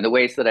Japan, and the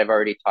ways that I've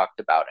already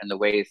talked about, and the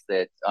ways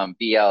that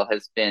BL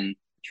has been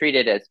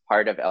treated as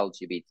part of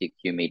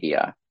LGBTQ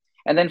media.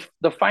 And then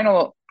the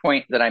final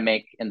point that I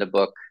make in the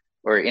book,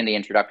 or in the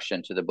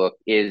introduction to the book,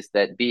 is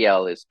that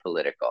BL is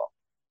political.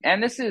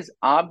 And this is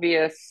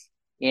obvious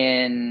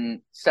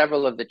in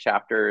several of the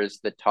chapters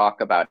that talk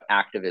about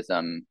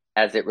activism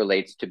as it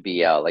relates to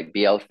BL, like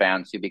BL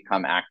fans who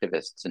become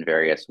activists in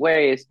various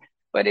ways.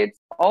 But it's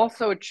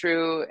also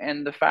true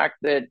in the fact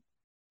that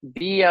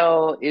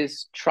BL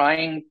is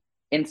trying,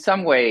 in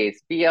some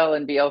ways, BL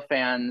and BL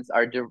fans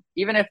are,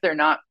 even if they're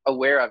not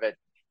aware of it,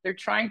 they're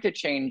trying to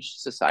change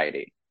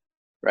society.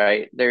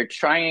 right? They're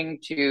trying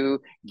to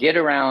get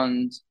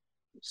around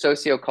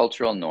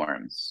sociocultural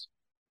norms,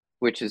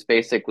 which is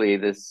basically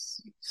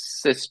this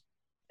cis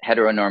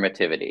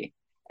heteronormativity.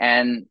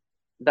 And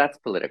that's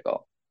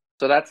political.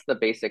 So that's the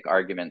basic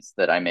arguments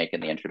that I make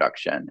in the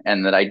introduction,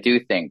 and that I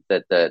do think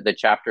that the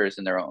chapters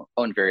in their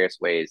own various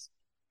ways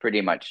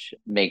pretty much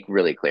make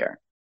really clear.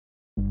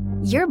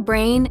 Your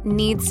brain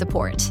needs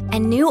support,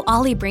 and new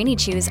Ollie Brainy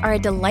Chews are a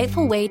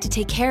delightful way to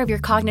take care of your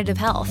cognitive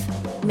health.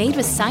 Made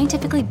with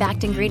scientifically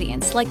backed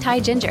ingredients like Thai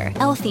ginger,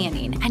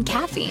 L-theanine, and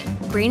caffeine,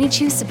 Brainy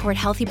Chews support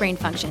healthy brain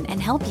function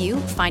and help you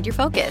find your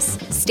focus,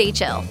 stay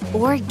chill,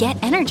 or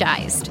get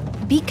energized.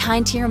 Be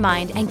kind to your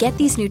mind and get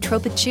these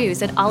nootropic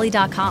chews at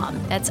ollie.com.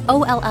 That's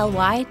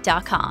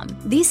OLLY.com.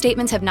 These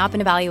statements have not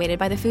been evaluated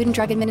by the Food and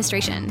Drug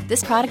Administration.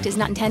 This product is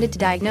not intended to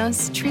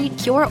diagnose, treat,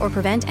 cure, or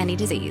prevent any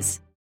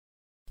disease.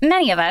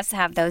 Many of us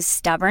have those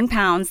stubborn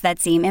pounds that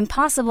seem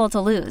impossible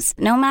to lose,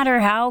 no matter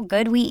how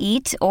good we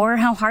eat or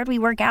how hard we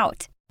work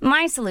out.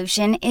 My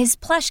solution is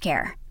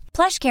PlushCare.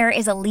 PlushCare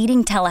is a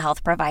leading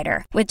telehealth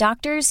provider with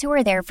doctors who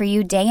are there for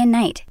you day and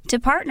night to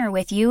partner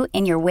with you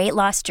in your weight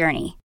loss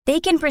journey. They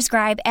can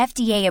prescribe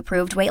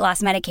FDA-approved weight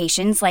loss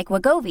medications like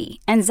Wegovy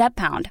and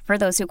Zepbound for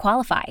those who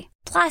qualify.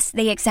 Plus,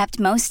 they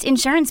accept most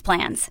insurance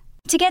plans.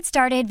 To get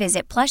started,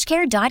 visit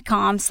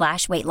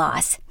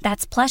plushcare.com/weightloss.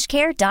 That's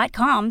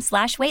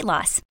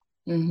plushcare.com/weightloss.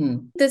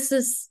 This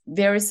is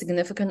very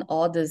significant,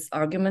 all these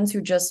arguments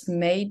you just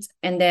made.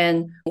 And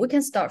then we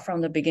can start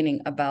from the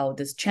beginning about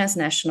this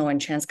transnational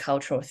and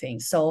transcultural thing.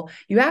 So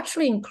you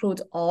actually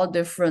include all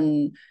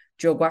different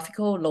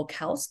geographical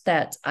locales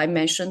that I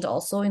mentioned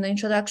also in the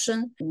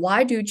introduction.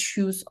 Why do you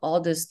choose all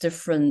these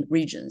different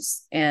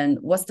regions? And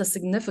what's the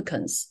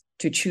significance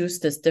to choose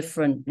these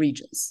different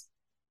regions?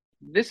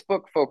 This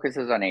book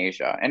focuses on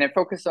Asia, and it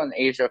focuses on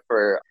Asia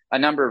for a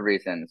number of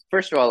reasons.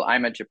 First of all,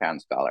 I'm a Japan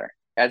scholar.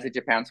 As a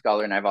Japan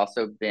scholar, and I've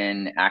also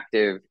been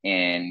active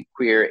in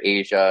queer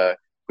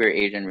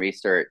Asian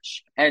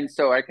research. And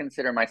so I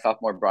consider myself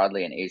more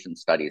broadly an Asian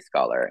studies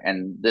scholar.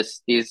 And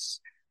these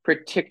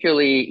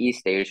particularly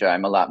East Asia,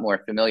 I'm a lot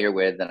more familiar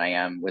with than I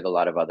am with a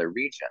lot of other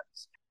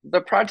regions.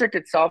 The project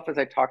itself, as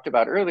I talked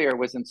about earlier,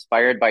 was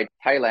inspired by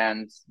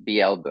Thailand's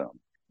BL boom.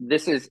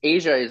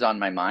 Asia is on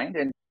my mind,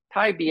 and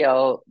Thai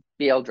BL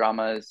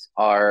dramas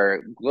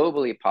are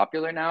globally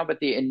popular now, but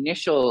the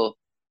initial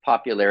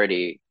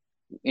popularity,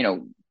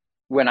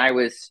 when I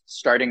was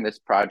starting this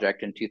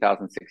project in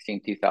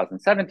 2016,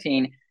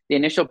 2017, the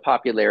initial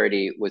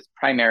popularity was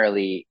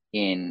primarily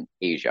in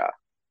Asia,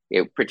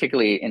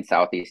 particularly in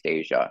Southeast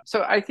Asia.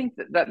 So I think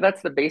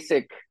that's the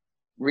basic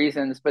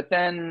reasons. But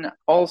then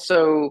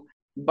also,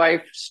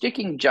 by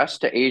sticking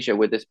just to Asia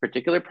with this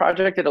particular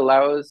project, it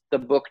allows the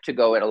book to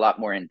go at a lot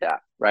more in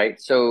depth,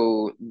 right?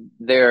 So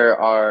there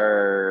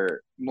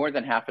are more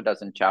than half a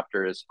dozen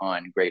chapters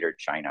on Greater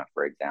China,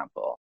 for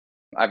example.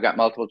 I've got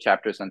multiple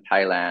chapters on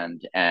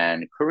Thailand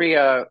and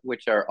Korea,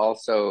 which are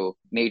also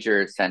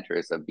major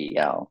centers of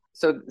BL.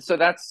 So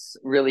that's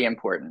really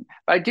important.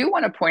 But I do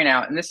want to point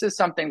out, and this is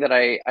something that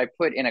I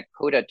put in a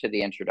coda to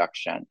the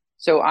introduction.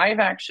 So I've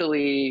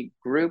actually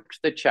grouped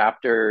the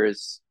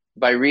chapters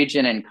by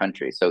region and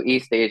country. So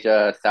East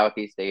Asia,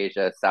 Southeast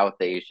Asia, South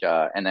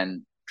Asia, and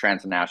then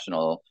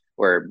transnational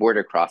or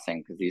border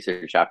crossing, because these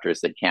are chapters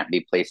that can't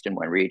be placed in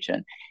one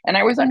region. And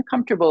I was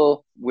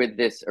uncomfortable with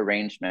this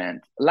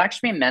arrangement.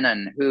 Lakshmi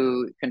Menon,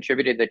 who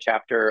contributed the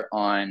chapter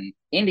on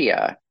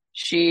India,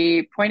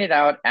 she pointed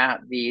out at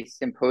the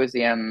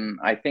symposium,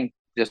 I think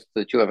just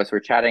the two of us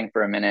were chatting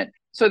for a minute.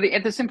 So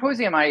at the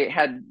symposium, I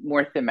had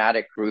more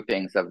thematic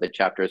groupings of the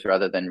chapters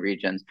rather than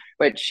regions,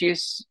 but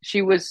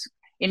she was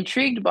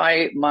intrigued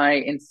by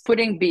my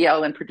putting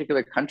BL in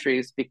particular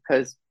countries,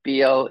 because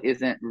BL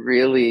isn't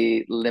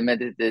really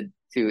limited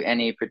to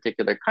any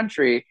particular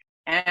country.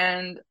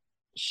 And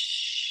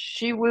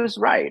she was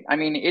right. I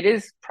mean, it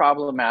is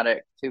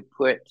problematic to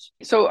put.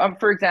 So,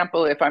 for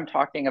example, if I'm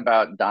talking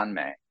about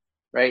Danmei,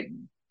 right?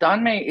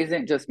 Danmei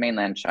isn't just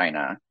mainland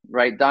China,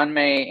 right?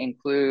 Danmei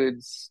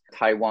includes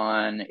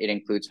Taiwan, it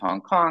includes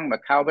Hong Kong,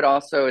 Macau, but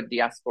also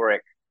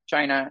diasporic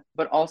China,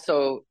 but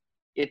also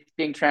it's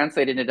being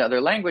translated into other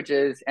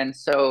languages. And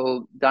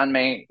so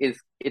Danmei is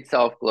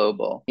itself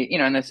global.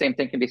 And the same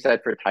thing can be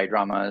said for Thai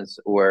dramas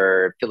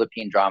or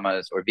Philippine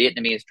dramas or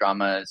Vietnamese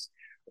dramas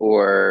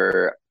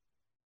or,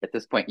 at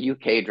this point,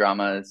 UK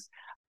dramas.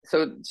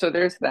 So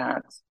there's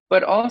that.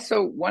 But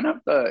also, one of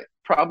the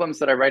problems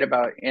that I write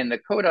about in the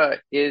coda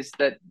is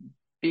that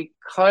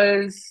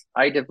because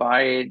I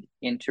divide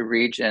into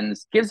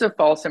regions, gives a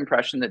false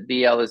impression that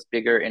BL is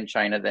bigger in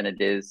China than it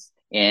is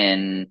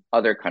in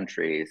other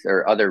countries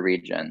or other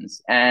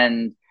regions.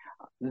 And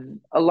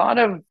a lot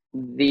of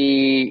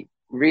the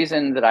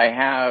reason that I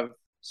have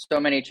so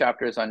many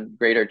chapters on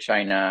Greater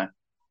China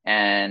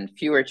and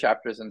fewer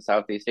chapters in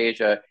Southeast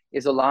Asia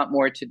is a lot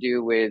more to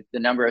do with the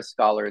number of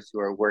scholars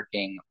who are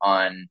working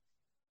on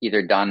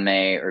either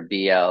Danmei or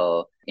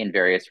BL in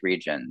various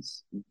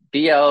regions.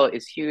 BL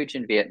is huge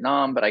in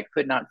Vietnam, but I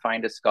could not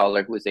find a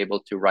scholar who was able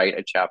to write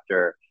a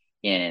chapter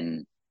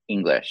in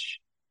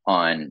English.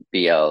 on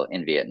BL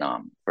in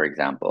Vietnam, for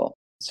example.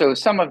 So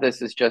some of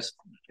this is just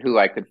who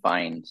I could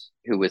find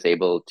who was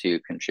able to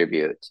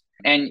contribute.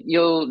 And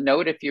you'll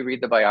note if you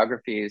read the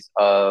biographies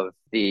of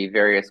the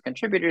various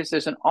contributors,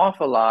 there's an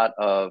awful lot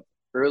of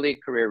early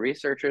career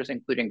researchers,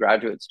 including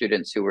graduate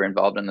students who were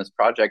involved in this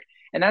project.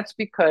 And that's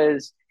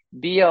because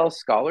BL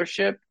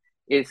scholarship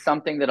is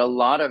something that a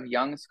lot of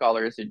young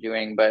scholars are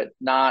doing, but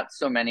not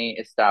so many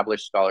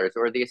established scholars,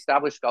 or the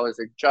established scholars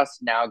are just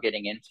now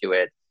getting into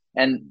it.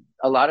 And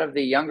a lot of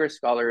the younger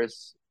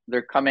scholars,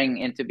 they're coming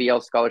into BL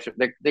scholarship.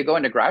 They go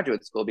into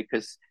graduate school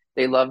because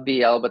they love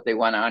BL, but they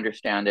want to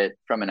understand it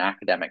from an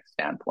academic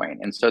standpoint.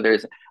 And so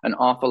there's an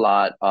awful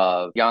lot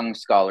of young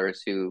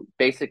scholars who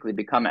basically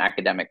become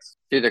academics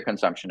through their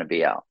consumption of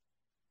BL.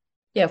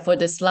 Yeah, for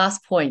this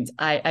last point,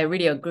 I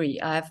really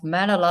agree. I've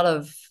met a lot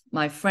of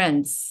my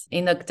friends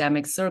in the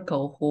academic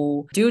circle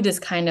who do this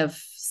kind of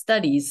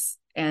studies.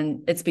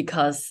 And it's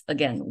because,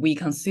 again, we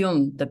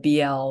consume the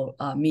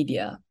BL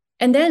media.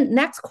 And then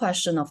next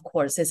question, of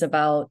course, is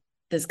about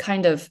this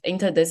kind of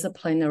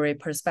interdisciplinary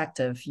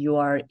perspective you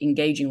are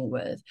engaging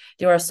with.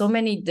 There are so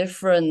many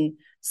different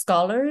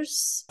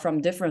scholars from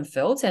different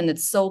fields, and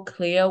it's so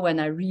clear when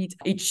I read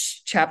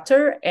each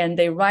chapter, and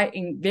they write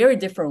in very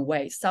different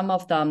ways. Some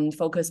of them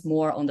focus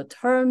more on the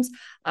terms,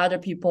 other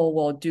people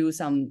will do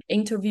some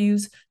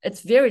interviews.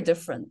 It's very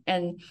different.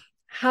 And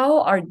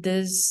how are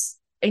these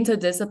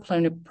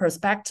interdisciplinary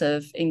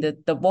perspective in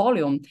the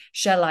volume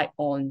shed light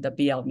on the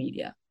BL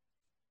media?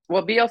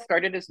 Well, BL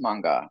started as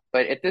manga,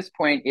 but at this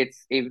point,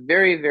 it's a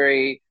very,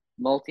 very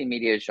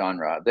multimedia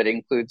genre that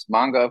includes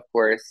manga, of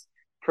course,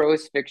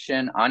 prose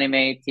fiction,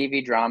 anime,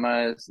 TV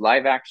dramas,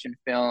 live action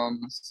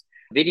films,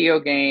 video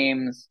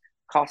games,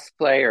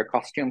 cosplay or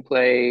costume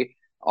play,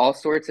 all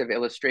sorts of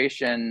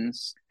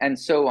illustrations, and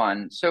so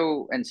on.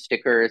 And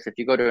stickers. If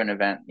you go to an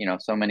event,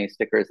 so many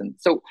stickers. And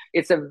so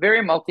it's a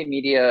very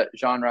multimedia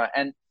genre.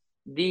 And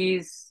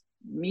these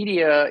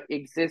media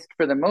exist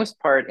for the most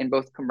part in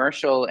both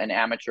commercial and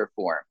amateur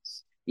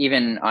forms.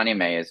 Even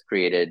anime is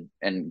created,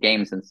 and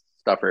games and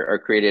stuff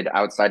are created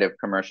outside of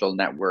commercial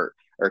network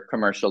or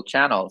commercial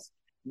channels.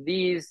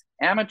 These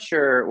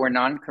amateur or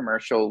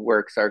non-commercial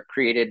works are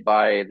created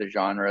by the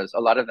genres. A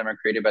lot of them are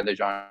created by the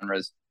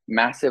genre's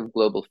massive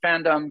global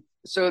fandom.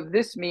 So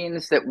this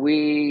means that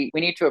we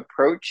need to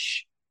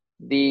approach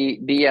the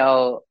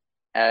BL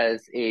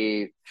as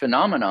a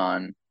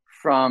phenomenon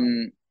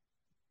from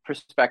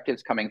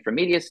perspectives coming from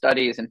media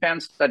studies and fan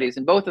studies,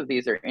 and both of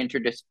these are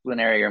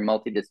interdisciplinary or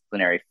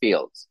multidisciplinary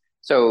fields.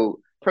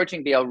 So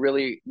approaching BL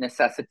really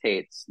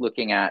necessitates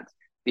looking at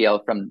BL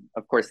from,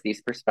 of course,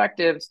 these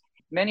perspectives.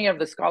 Many of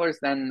the scholars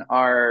then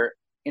are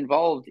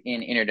involved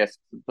in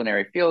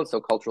interdisciplinary fields,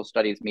 so cultural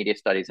studies, media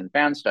studies, and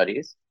fan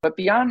studies. But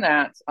beyond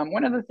that,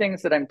 one of the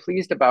things that I'm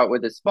pleased about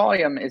with this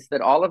volume is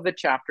that all of the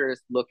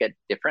chapters look at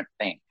different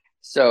things.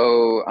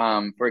 So,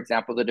 for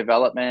example, the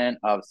development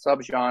of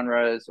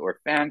subgenres or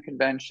fan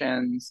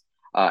conventions,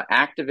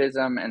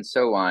 activism, and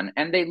so on.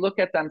 And they look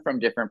at them from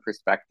different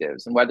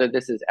perspectives. And whether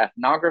this is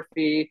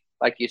ethnography,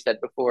 like you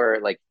said before,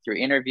 like through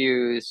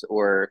interviews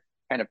or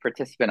kind of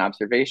participant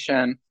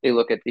observation, they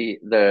look at the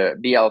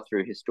BL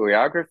through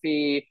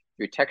historiography,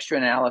 through texture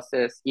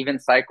analysis, even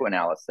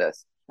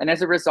psychoanalysis. And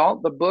as a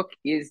result, the book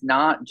is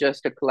not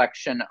just a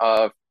collection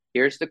of,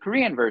 here's the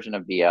Korean version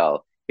of BL,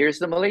 here's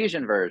the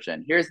Malaysian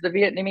version, here's the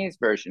Vietnamese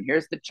version,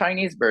 here's the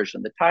Chinese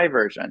version, the Thai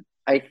version.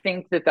 I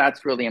think that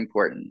that's really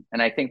important.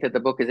 And I think that the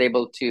book is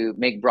able to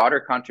make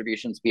broader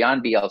contributions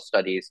beyond BL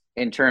studies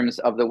in terms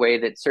of the way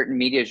that certain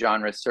media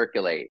genres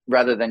circulate,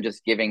 rather than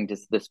just giving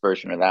just this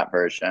version or that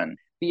version.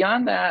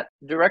 Beyond that,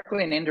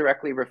 directly and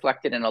indirectly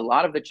reflected in a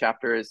lot of the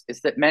chapters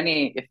is that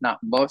many, if not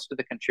most of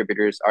the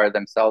contributors are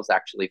themselves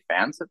actually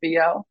fans of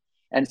BL.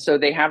 And so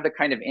they have the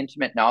kind of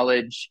intimate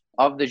knowledge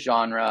of the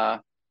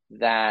genre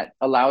that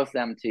allows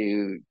them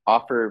to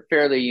offer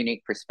fairly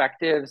unique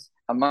perspectives.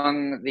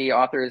 Among the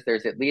authors,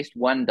 there's at least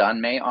one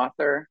Danmei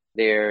author.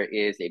 There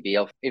is a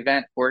BL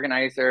event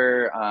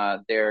organizer.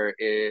 There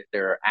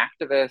are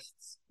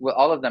activists. Well,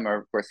 all of them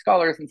are, of course,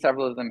 scholars, and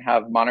several of them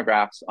have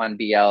monographs on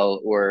BL,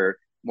 or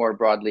more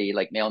broadly,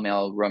 like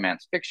male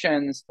romance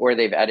fictions, or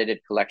they've edited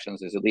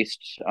collections. There's at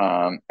least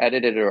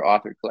edited or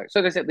authored collections.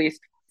 So there's at least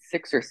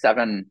 6 or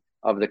 7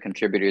 of the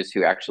contributors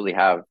who actually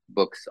have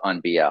books on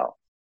BL.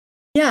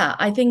 Yeah,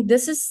 I think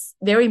this is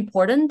very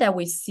important that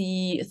we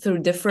see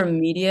through different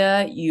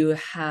media, you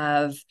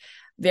have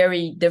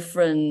very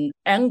different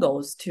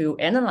angles to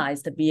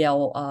analyze the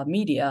BL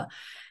media.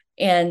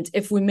 And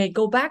if we may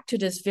go back to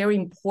this very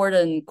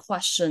important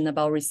question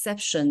about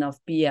reception of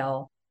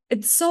BL,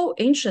 it's so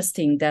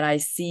interesting that I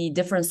see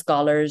different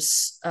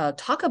scholars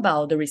talk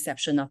about the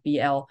reception of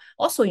BL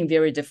also in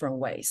very different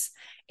ways.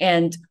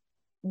 And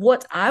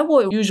what I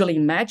will usually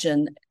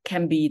imagine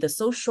can be the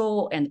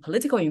social and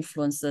political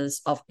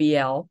influences of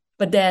BL,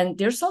 but then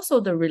there's also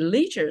the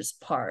religious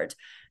part.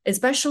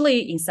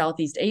 especially in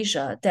Southeast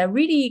Asia, that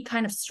really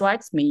kind of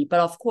strikes me. But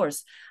of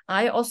course,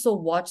 I also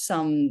watch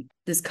some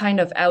this kind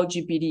of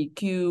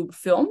LGBTQ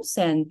films,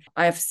 and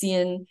I've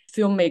seen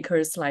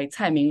filmmakers like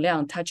Tsai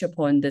Ming-liang touch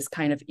upon this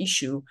kind of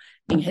issue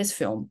in his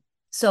film.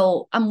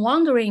 So I'm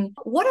wondering,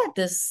 what are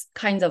these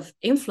kinds of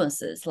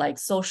influences, like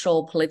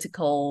social,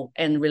 political,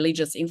 and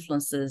religious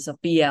influences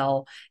of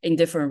BL in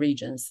different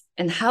regions?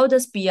 And how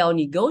does BL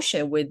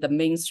negotiate with the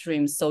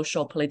mainstream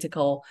social,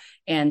 political,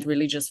 and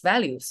religious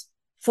values?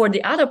 For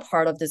the other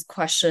part of this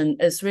question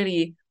is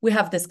really, we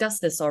have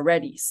discussed this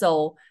already.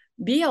 So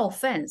BL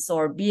fans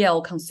or BL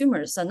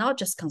consumers are not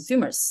just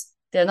consumers.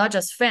 They're not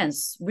just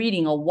fans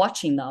reading or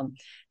watching them.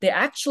 They're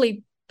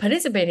actually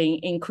participating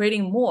in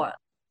creating more.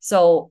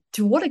 So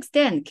to what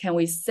extent can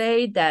we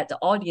say that the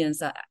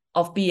audience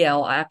of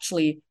BL are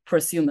actually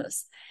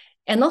prosumers?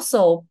 And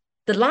also,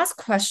 the last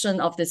question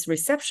of this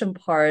reception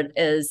part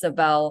is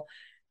about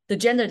the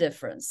gender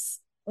difference.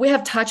 We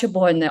have touched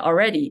upon it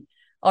already.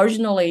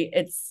 Originally,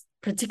 it's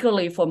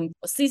particularly for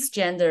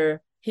cisgender,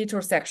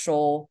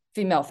 heterosexual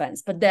female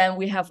fans. But then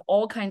we have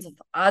all kinds of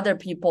other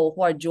people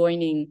who are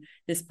joining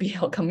this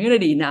BL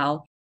community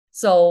now.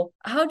 So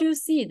how do you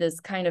see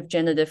this kind of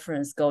gender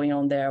difference going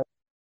on there?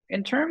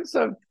 In terms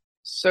of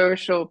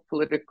social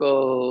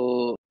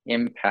political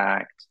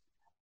impact,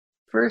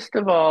 first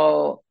of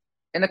all,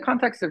 in the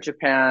context of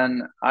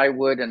Japan, I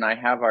would and I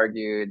have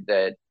argued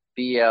that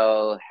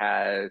BL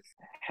has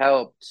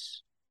helped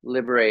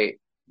liberate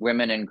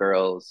women and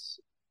girls,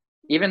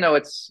 even though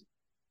it's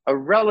a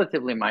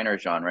relatively minor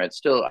genre. It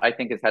still, I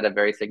think, has had a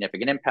very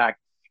significant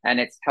impact, and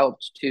it's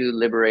helped to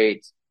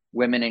liberate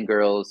women and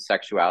girls'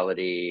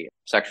 sexuality,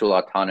 sexual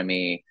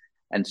autonomy,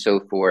 and so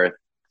forth.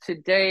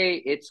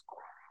 Today,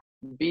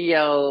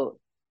 BL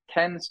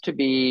tends to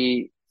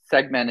be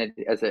segmented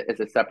as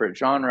a separate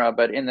genre,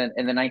 but in the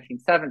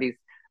 1970s,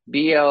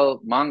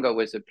 BL manga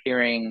was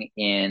appearing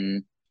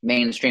in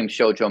mainstream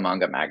shoujo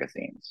manga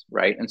magazines,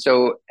 right? And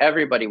so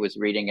everybody was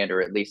reading it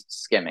or at least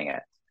skimming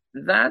it.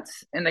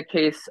 That's in the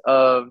case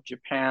of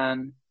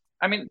Japan.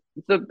 I mean,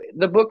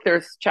 the book,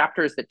 there's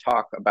chapters that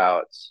talk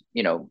about,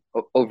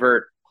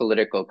 overt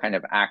political kind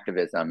of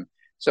activism.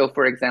 So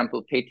for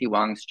example, Pei-Ti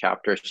Wang's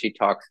chapter,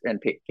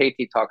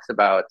 Pei-Ti talks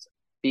about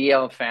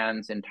BL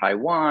fans in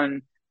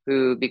Taiwan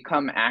who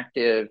become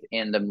active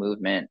in the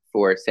movement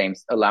for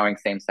allowing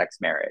same-sex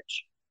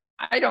marriage.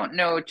 I don't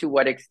know to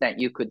what extent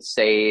you could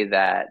say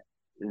that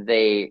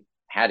they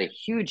had a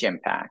huge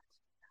impact,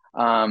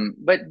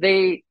 but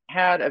they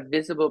had a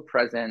visible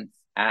presence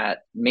at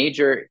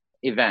major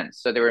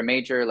events. So there were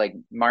major like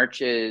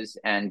marches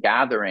and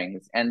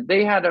gatherings, and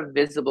they had a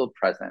visible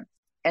presence.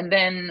 And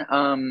then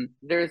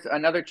there's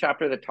another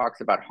chapter that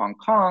talks about Hong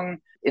Kong.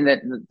 In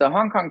the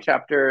Hong Kong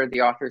chapter,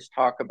 the authors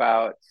talk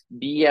about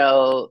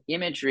BL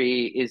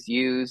imagery is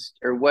used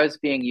or was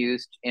being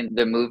used in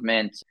the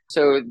movement.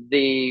 So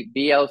the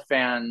BL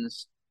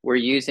fans were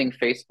using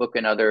Facebook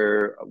and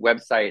other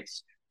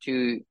websites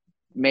to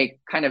make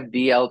kind of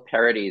BL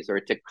parodies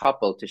or to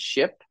couple, to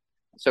ship.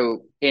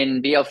 So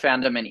in BL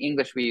fandom in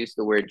English, we use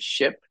the word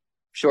ship,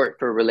 short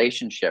for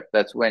relationship.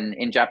 That's when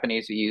in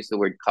Japanese, we use the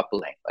word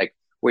coupling, like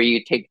where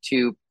you take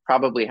two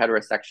probably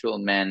heterosexual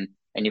men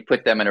and you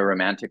put them in a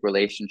romantic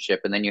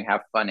relationship, and then you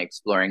have fun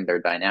exploring their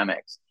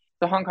dynamics.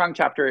 The Hong Kong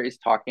chapter is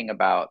talking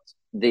about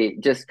the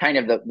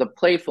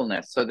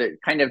playfulness, so the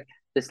kind of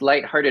this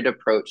lighthearted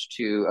approach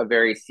to a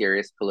very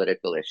serious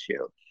political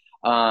issue.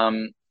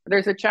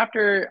 There's a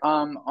chapter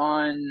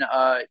on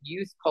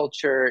youth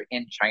culture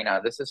in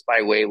China. This is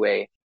by Wei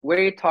Wei.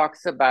 Wei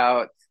talks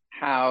about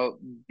how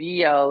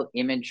BL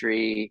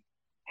imagery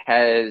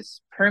has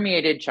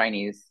permeated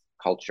Chinese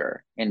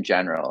culture in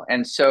general.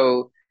 And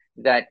so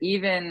that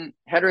even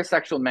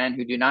heterosexual men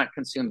who do not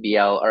consume BL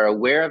are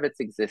aware of its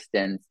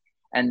existence,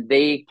 and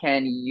they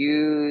can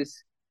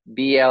use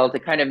BL to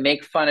kind of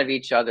make fun of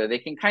each other. They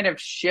can kind of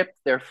ship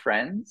their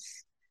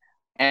friends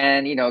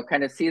and,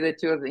 kind of see the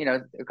two of,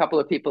 a couple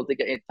of people,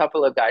 a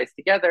couple of guys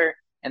together,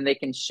 and they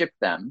can ship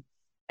them.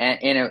 And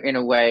in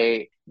a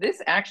way,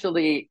 this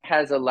actually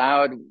has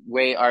allowed,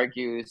 Wei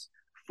argues,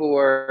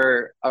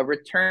 for a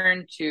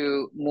return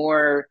to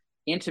more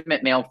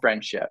intimate male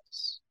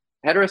friendships,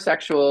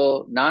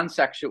 heterosexual,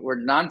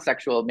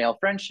 non-sexual male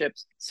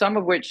friendships, some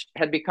of which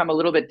had become a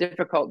little bit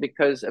difficult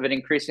because of an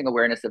increasing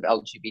awareness of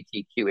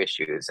LGBTQ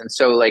issues. And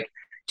so like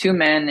two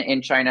men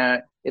in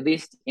China, at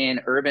least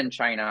in urban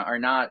China,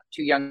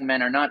 two young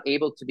men are not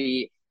able to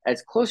be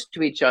as close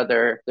to each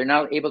other. They're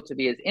not able to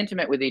be as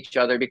intimate with each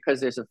other because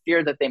there's a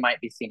fear that they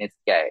might be seen as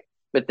gay.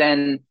 But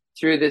then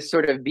through this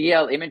sort of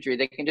BL imagery,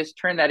 they can just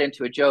turn that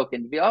into a joke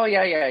and be, oh,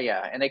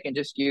 yeah. And they can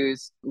just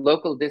use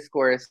local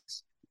discourse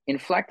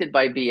inflected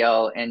by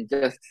BL and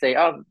just say,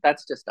 oh,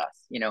 that's just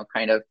us,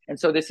 kind of. And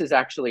so this has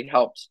actually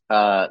helped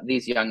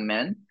these young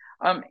men.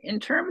 In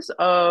terms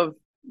of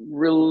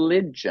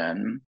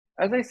religion,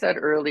 as I said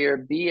earlier,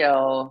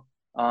 BL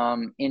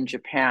in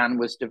Japan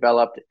was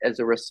developed as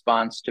a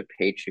response to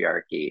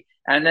patriarchy.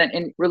 And then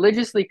in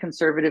religiously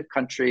conservative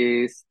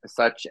countries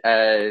such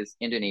as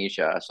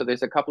Indonesia, so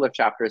there's a couple of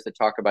chapters that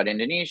talk about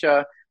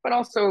Indonesia, but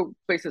also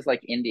places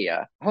like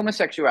India,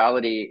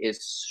 homosexuality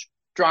is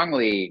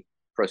strongly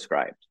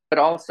proscribed, but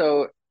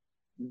also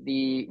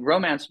the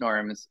romance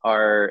norms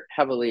are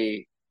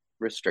heavily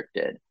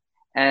restricted.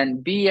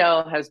 And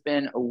BL has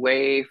been a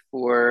way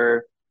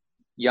for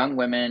young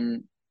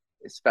women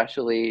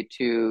especially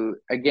to,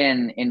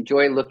 again,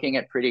 enjoy looking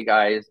at pretty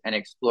guys and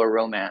explore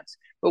romance.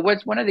 But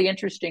what's one of the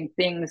interesting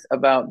things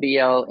about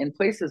BL in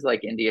places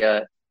like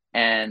India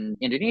and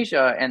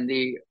Indonesia, and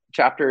the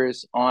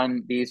chapters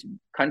on these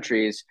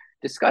countries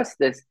discuss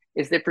this,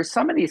 is that for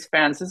some of these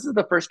fans, this is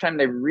the first time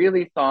they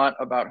really thought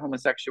about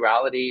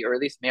homosexuality, or at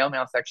least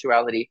male-male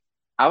sexuality,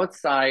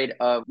 outside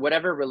of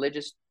whatever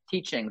religious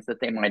teachings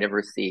that they might have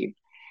received.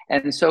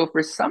 And so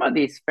for some of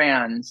these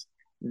fans,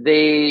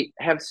 they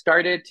have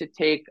started to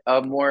take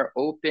a more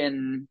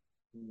open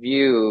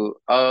view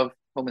of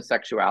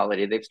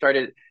homosexuality. They've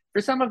started,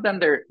 for some of them,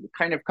 they're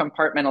kind of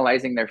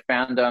compartmentalizing their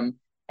fandom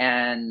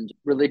and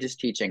religious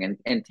teaching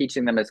and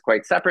teaching them as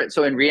quite separate.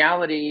 So in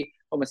reality,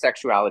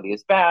 homosexuality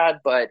is bad,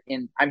 but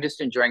I'm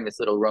just enjoying this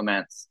little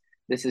romance.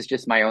 This is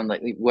just my own,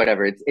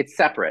 whatever, it's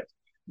separate.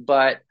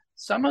 But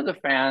some of the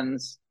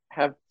fans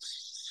have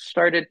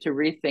started to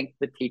rethink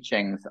the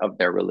teachings of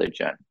their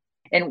religion.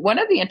 And one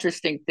of the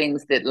interesting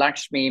things that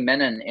Lakshmi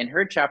Menon in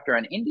her chapter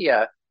on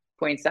India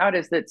points out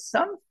is that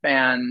some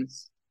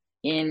fans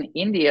in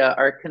India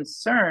are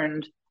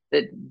concerned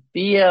that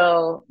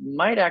BL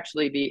might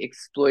actually be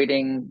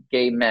exploiting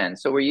gay men.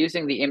 So we're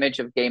using the image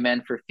of gay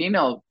men for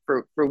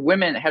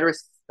women,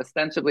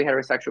 ostensibly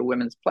heterosexual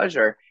women's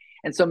pleasure.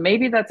 And so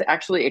maybe that's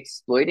actually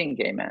exploiting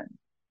gay men.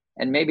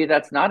 And maybe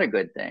that's not a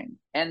good thing.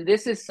 And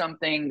this is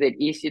something that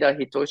Ishida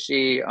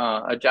Hitoshi,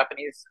 a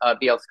Japanese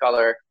BL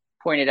scholar,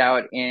 pointed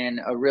out in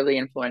a really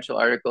influential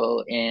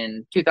article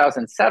in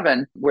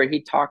 2007, where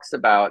he talks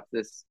about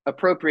this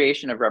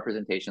appropriation of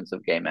representations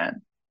of gay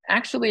men.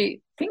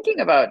 Actually,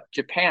 thinking about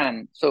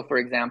Japan, so for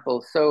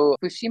example,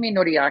 Fushimi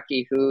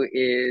Noriaki, who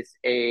is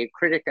a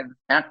critic and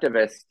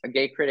activist, a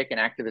gay critic and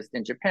activist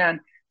in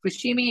Japan,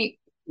 Fushimi,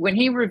 when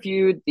he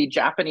reviewed the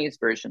Japanese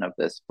version of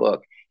this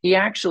book, he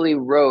actually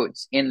wrote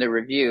in the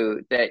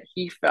review that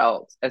he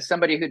felt, as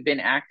somebody who'd been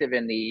active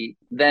in the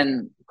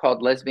then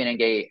called lesbian and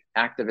gay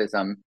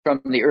activism from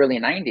the early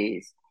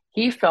 90s,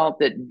 he felt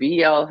that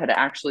BL had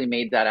actually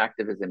made that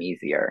activism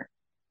easier.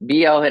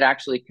 BL had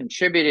actually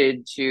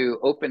contributed to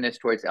openness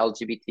towards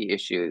LGBT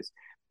issues.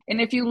 And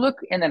if you look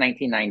in the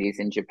 1990s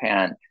in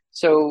Japan,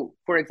 so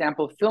for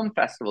example, film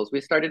festivals,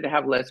 we started to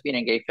have lesbian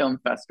and gay film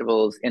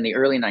festivals in the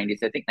early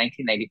 90s. I think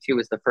 1992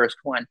 was the first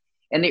one.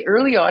 And the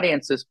early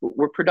audiences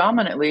were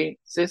predominantly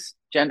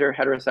cisgender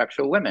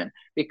heterosexual women,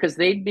 because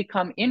they'd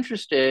become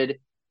interested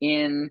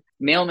in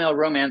male-male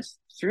romance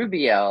through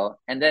BL.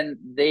 And then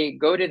they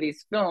go to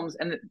these films,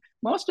 and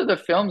most of the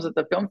films at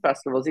the film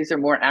festivals, these are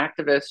more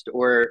activist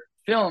or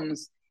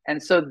films.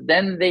 And so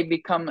then they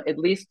become at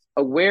least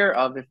aware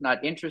of, if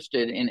not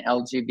interested in,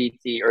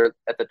 LGBT, or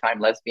at the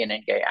time, lesbian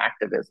and gay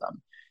activism.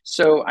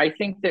 So I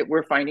think that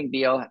we're finding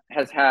BL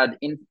has had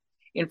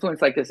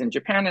influence like this in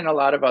Japan and a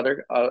lot of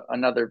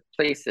other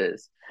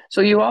places.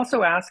 So you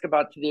also ask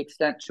about to the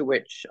extent to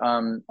which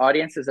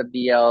audiences of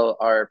BL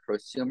are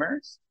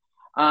prosumers.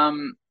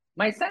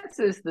 My sense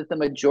is that the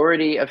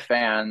majority of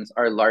fans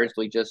are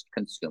largely just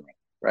consuming,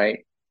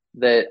 right?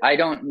 That I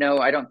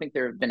don't think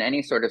there have been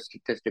any sort of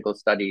statistical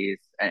studies,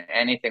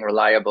 anything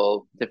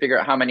reliable to figure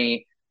out how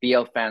many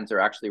BL fans are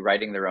actually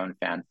writing their own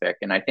fanfic.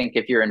 And I think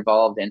if you're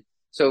involved in,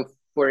 so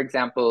for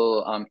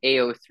example,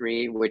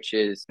 AO3, which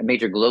is a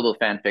major global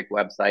fanfic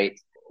website,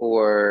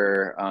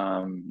 or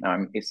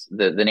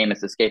the name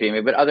is escaping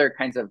me, but other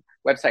kinds of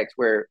websites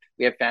where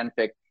we have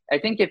fanfic. I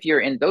think if you're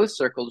in those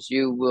circles,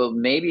 you will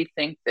maybe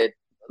think that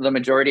the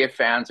majority of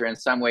fans are in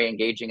some way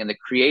engaging in the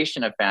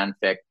creation of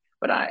fanfic.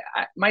 But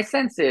my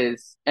sense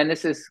is, and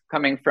this is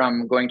coming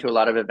from going to a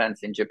lot of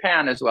events in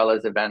Japan, as well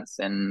as events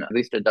in at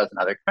least a dozen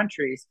other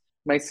countries,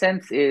 my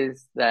sense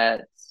is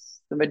that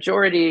the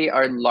majority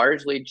are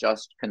largely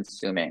just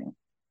consuming,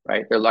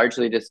 right? They're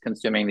largely just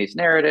consuming these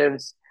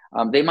narratives.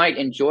 They might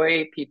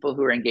enjoy people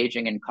who are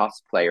engaging in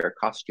cosplay or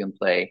costume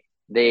play.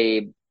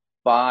 They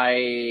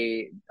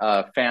buy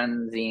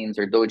fanzines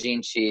or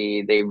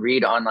doujinshi. They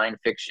read online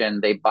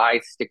fiction. They buy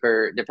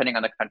depending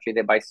on the country,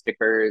 they buy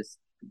stickers,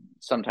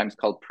 sometimes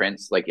called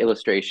prints, like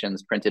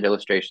illustrations, printed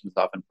illustrations,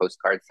 often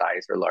postcard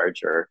size or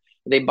larger.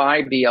 They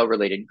buy BL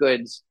related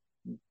goods,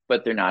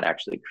 but they're not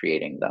actually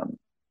creating them.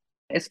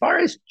 As far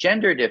as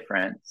gender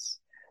difference,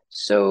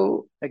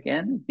 so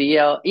again,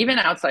 BL, even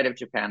outside of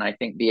Japan, I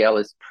think BL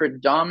is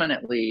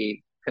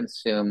predominantly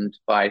consumed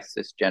by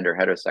cisgender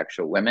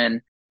heterosexual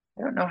women.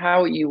 I don't know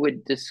how you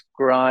would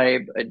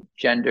describe a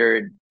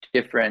gender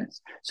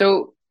difference.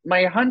 So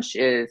my hunch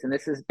is, and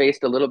this is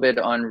based a little bit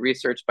on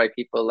research by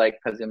people like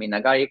Kazumi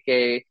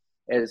Nagaike,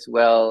 as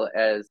well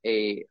as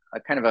a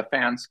kind of a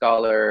fan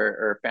scholar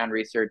or fan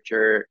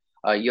researcher,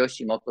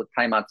 Yoshimoto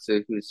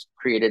Taimatsu, who's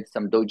created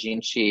some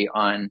doujinshi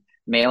on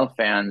male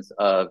fans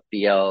of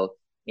BL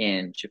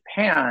in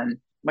Japan.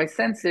 My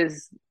sense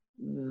is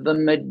the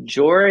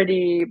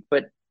majority,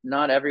 but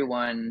not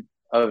everyone,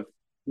 of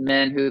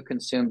men who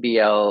consume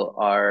BL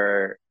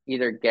are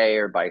either gay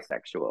or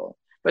bisexual.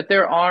 But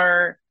there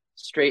are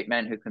straight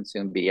men who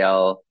consume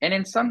BL. And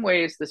in some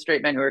ways, the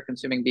straight men who are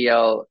consuming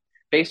BL,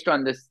 based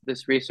on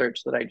this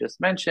research that I just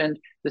mentioned,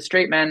 the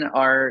straight men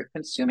are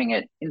consuming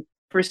it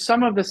for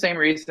some of the same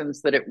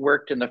reasons that it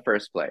worked in the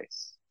first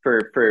place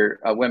for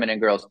women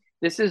and girls.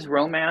 This is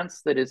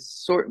romance that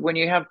is when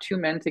you have two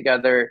men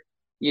together,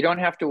 you don't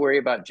have to worry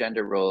about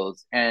gender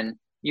roles, and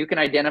you can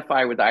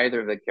identify with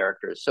either of the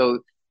characters. So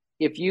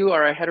if you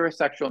are a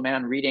heterosexual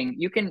man reading,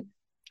 you can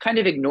kind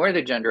of ignore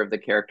the gender of the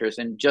characters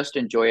and just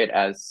enjoy it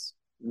as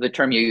the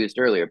term you used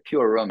earlier,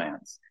 pure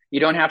romance. You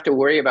don't have to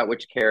worry about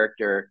which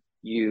character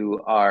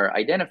you are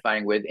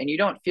identifying with, and you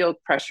don't feel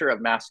pressure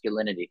of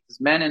masculinity,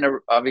 because men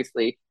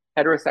obviously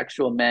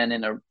heterosexual men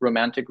in a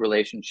romantic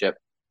relationship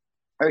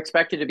are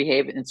expected to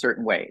behave in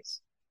certain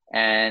ways.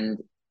 And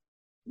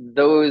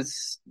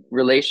those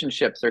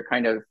relationships are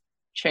kind of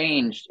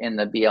changed in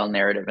the BL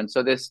narrative. And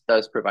so this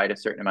does provide a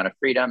certain amount of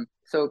freedom.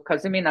 So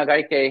Kazumi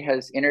Nagaike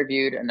has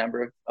interviewed a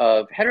number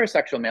of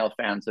heterosexual male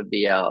fans of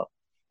BL,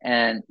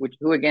 and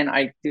who again,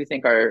 I do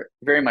think are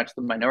very much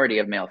the minority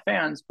of male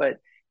fans, but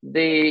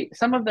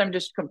some of them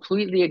just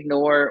completely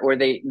ignore, or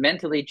they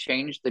mentally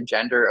change the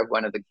gender of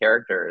one of the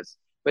characters.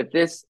 But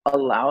this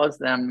allows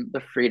them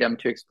the freedom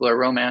to explore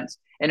romance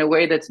in a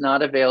way that's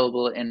not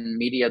available in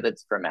media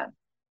that's for men.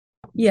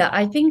 Yeah,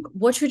 I think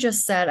what you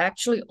just said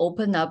actually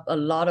opened up a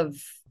lot of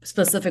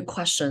specific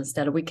questions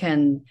that we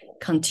can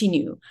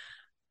continue.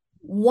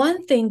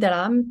 One thing that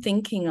I'm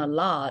thinking a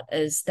lot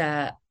is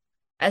that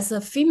as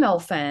a female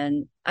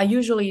fan, I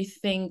usually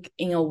think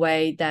in a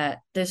way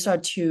that these are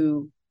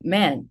two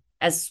men,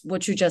 as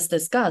what you just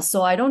discussed.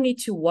 So I don't need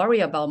to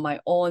worry about my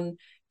own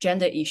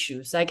gender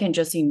issues. I can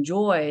just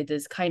enjoy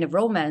this kind of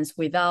romance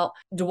without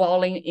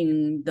dwelling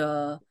in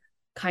the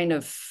kind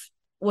of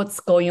what's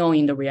going on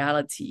in the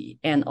reality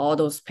and all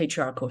those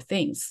patriarchal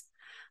things.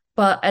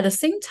 But at the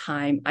same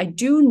time, I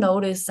do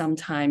notice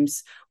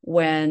sometimes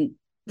when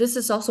this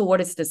is also what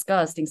is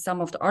discussed in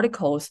some of the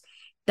articles,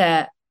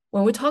 that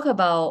when we talk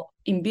about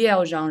in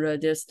BL genre,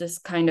 there's this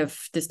kind of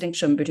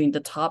distinction between the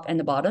top and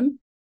the bottom.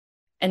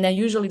 And then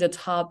usually the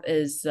top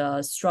is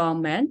a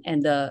strong man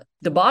and the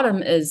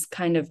bottom is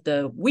kind of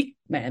the weak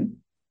man.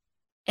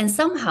 And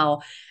somehow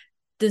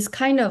this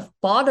kind of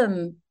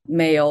bottom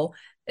male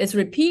is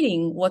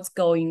repeating what's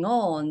going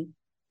on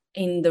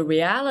in the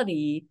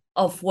reality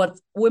of what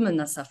women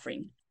are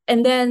suffering.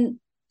 And then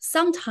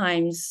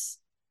sometimes,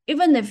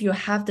 even if you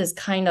have this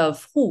kind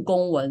of 互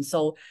公文,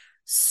 so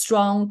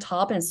strong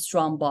top and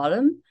strong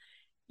bottom,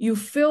 you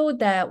feel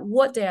that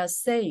what they are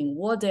saying,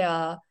 what they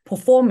are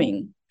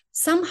performing,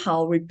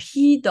 somehow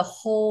repeat the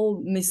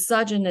whole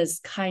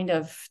misogynist kind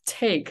of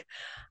take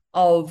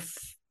of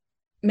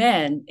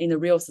men in the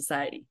real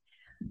society.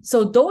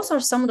 So those are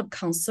some of the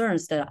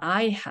concerns that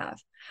I have.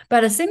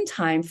 But at the same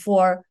time,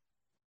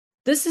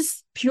 this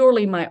is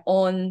purely my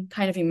own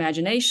kind of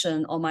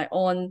imagination or my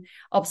own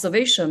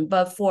observation,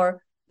 but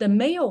for the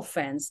male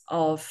fans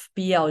of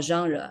BL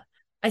genre,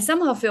 I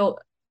somehow feel,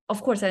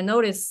 of course, I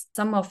noticed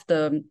some of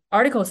the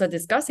articles are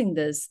discussing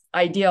this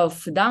idea of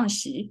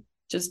fudanshi,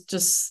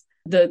 just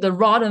the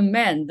rotten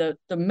men,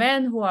 the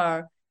men who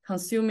are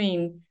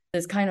consuming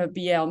this kind of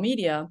BL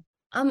media.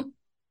 I'm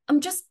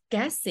just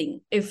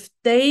guessing if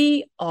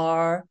they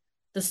are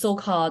the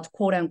so-called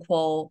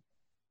quote-unquote,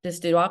 this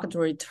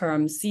derogatory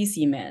term,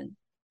 CC men,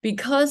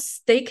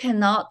 because they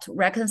cannot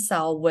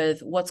reconcile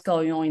with what's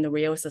going on in the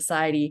real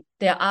society.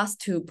 They are asked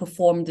to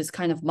perform this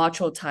kind of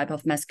macho type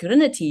of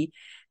masculinity.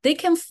 They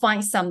can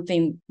find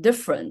something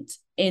different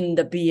in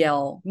the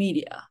BL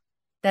media.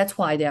 That's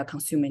why they are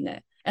consuming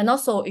it. And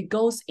also it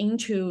goes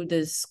into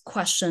this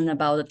question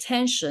about the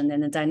tension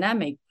and the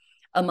dynamic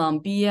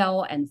among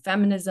BL and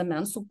feminism and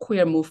also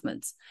queer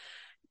movements.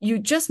 You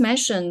just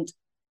mentioned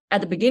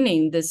at the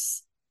beginning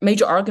this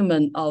major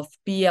argument of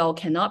BL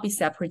cannot be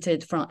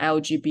separated from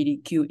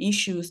LGBTQ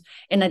issues,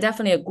 and I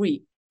definitely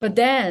agree. But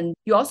then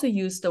you also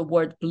use the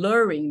word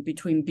blurring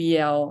between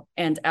BL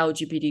and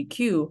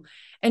LGBTQ,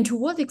 and to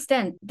what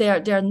extent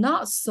they're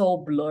not so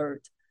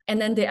blurred,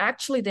 and then they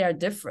are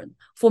different.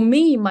 For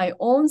me, my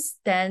own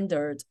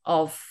standard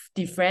of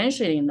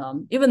differentiating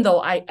them, even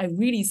though I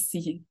really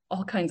see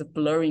all kinds of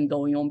blurring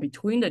going on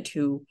between the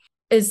two,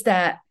 is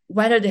that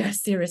whether they are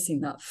serious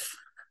enough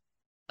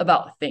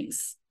about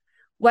things.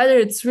 Whether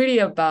it's really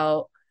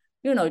about,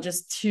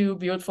 just two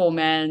beautiful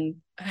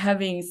men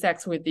having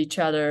sex with each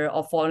other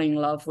or falling in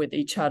love with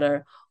each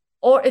other,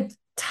 or it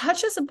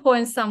touches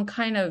upon some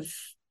kind of,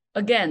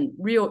 again,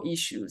 real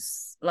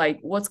issues, like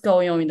what's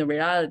going on in the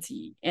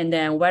reality, and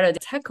then whether they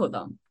tackle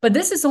them. But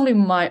this is only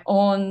my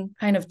own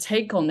kind of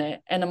take on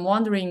it. And I'm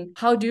wondering,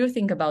 how do you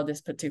think about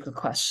this particular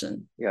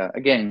question? Yeah,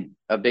 again,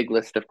 a big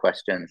list of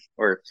questions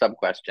or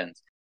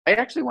sub-questions. I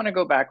actually want to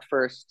go back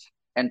first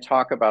and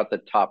talk about the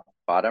top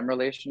bottom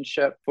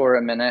relationship for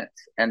a minute,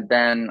 and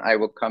then I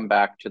will come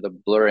back to the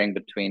blurring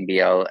between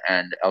BL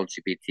and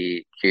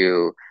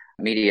LGBTQ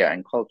media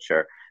and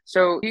culture.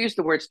 So we use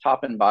the words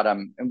top and bottom,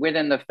 and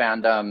within the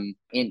fandom,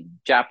 in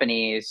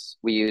Japanese,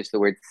 we use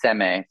the word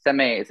seme.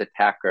 Seme is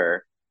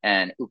attacker,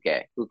 and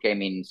uke. Uke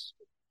means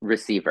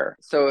receiver.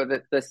 So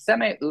the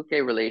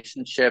seme-uke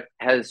relationship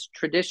has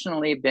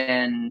traditionally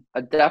been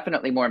a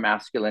definitely more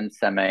masculine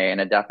seme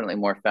and a definitely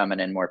more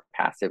feminine, more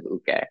passive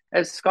uke.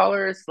 As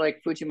scholars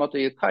like Fujimoto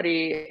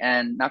Yukari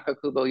and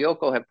Nakakubo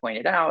Yoko have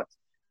pointed out,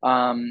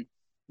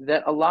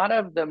 that a lot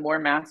of the more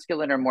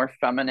masculine or more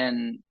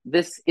feminine,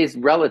 this is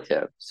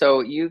relative.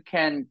 So you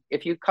can,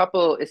 if you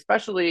couple,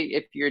 especially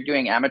if you're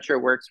doing amateur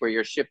works where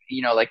you're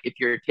like if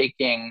you're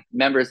taking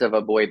members of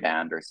a boy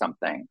band or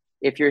something,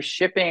 if you're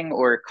shipping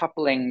or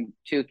coupling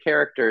two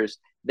characters,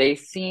 they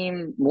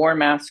seem more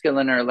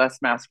masculine or less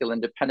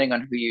masculine depending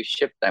on who you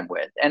ship them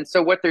with. And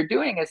so what they're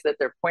doing is that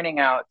they're pointing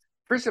out,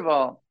 first of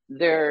all,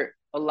 they're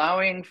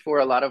allowing for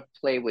a lot of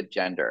play with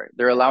gender.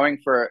 They're allowing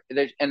for,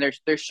 and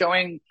they're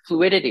showing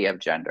fluidity of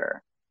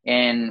gender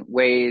in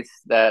ways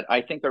that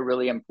I think are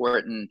really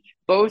important,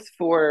 both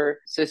for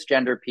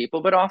cisgender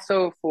people, but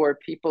also for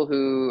people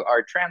who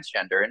are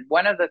transgender. And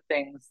one of the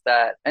things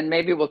that, and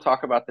maybe we'll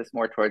talk about this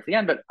more towards the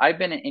end, but I've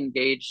been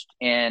engaged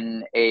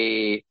in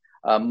a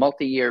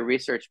multi-year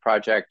research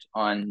project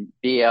on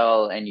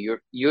BL and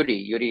Yuri.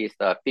 Yuri is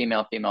the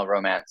female-female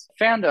romance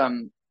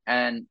fandom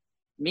and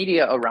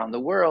media around the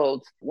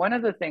world. One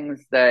of the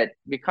things that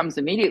becomes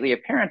immediately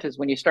apparent is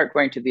when you start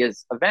going to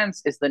these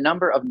events is the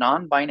number of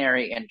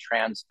non-binary and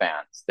trans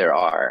fans there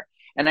are.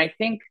 And I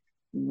think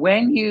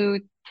when you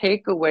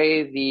take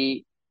away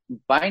the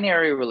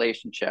binary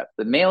relationship,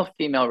 the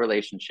male-female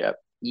relationship,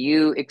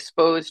 you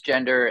expose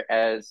gender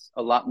as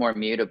a lot more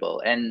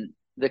mutable. And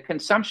the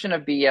consumption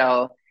of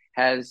BL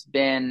has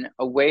been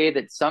a way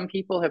that some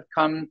people have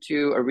come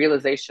to a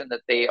realization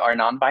that they are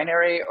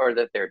non-binary or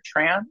that they're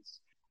trans,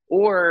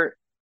 or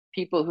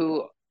people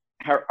who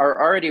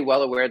are already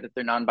well aware that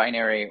they're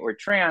non-binary or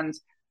trans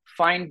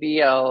find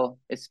BL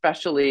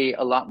especially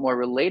a lot more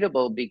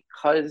relatable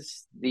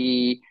because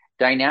the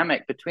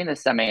dynamic between the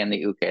seme and the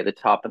uke, the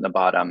top and the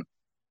bottom,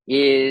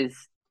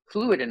 is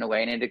fluid in a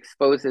way, and it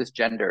exposes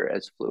gender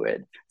as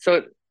fluid.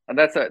 So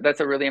that's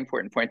a really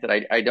important point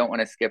that I don't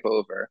want to skip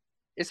over.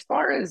 As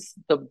far as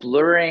the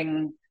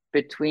blurring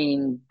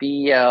between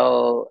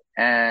BL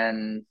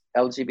and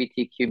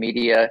LGBTQ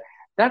media,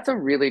 that's a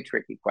really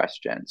tricky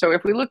question. So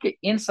if we look at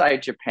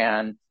inside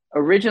Japan,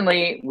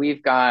 originally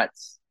we've got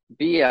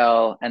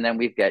BL and then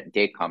we've got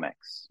gay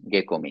comics,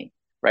 geikomi,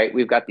 right?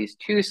 We've got these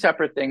two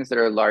separate things that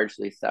are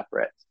largely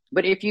separate.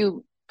 But if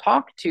you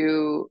talk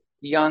to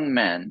young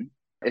men,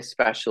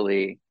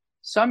 especially,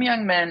 some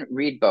young men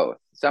read both.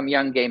 Some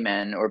young gay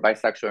men or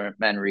bisexual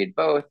men read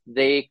both.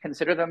 They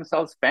consider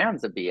themselves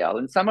fans of BL.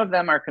 And some of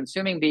them are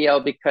consuming BL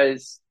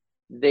because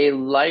they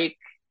like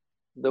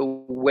the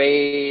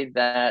way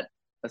that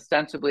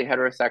ostensibly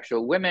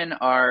heterosexual women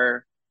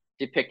are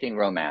depicting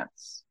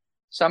romance.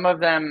 Some of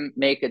them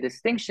make a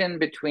distinction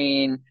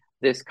between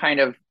this kind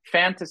of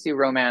fantasy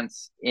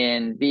romance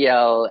in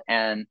BL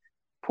and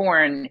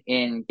porn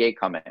in gay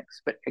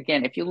comics. But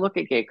again, if you look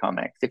at gay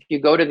comics, if you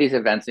go to these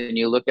events and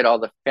you look at all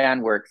the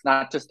fan works,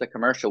 not just the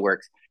commercial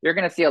works, you're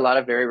going to see a lot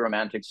of very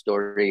romantic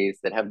stories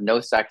that have no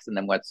sex in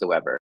them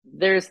whatsoever.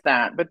 There's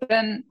that. But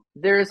then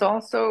there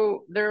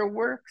are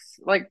works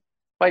like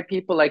by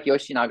people like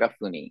Yoshinaga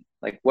Fumi,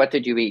 like What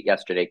Did You Eat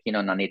Yesterday?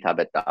 Kino nani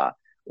tabeta?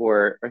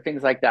 Or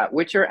things like that,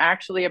 which are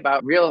actually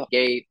about real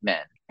gay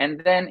men.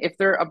 And then if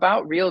they're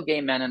about real gay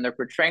men and they're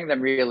portraying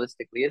them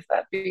realistically, is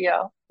that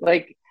BL?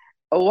 Like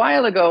a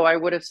while ago, I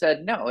would have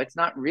said, no, it's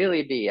not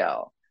really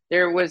BL.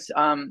 There was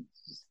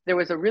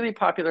a really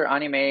popular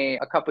anime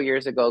a couple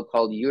years ago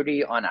called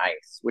Yuri on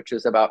Ice, which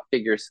was about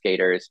figure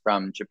skaters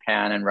from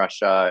Japan and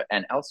Russia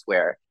and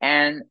elsewhere.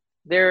 And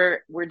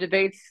there were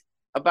debates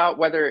about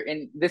whether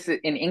in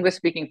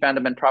English-speaking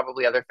fandom and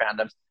probably other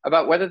fandoms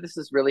about whether this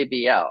is really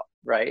BL,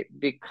 right?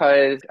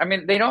 Because, I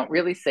mean, they don't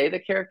really say the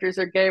characters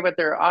are gay, but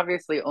they're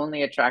obviously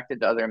only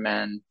attracted to other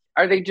men.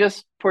 Are they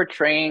just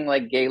portraying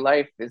like gay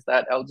life? Is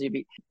that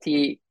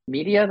LGBT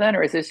media then?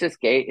 Or is this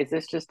just gay? Is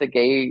this just a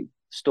gay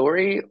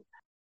story?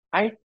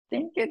 I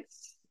think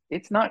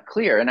it's not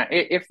clear. And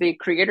if the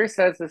creator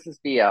says this is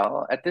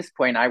BL, at this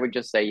point, I would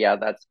just say, yeah,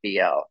 that's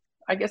BL.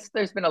 I guess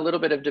there's been a little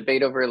bit of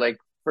debate over, like,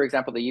 for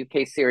example, the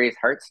UK series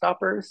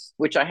Heartstoppers,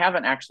 which I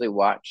haven't actually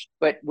watched,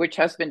 but which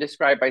has been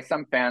described by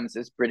some fans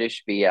as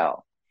British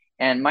BL.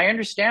 And my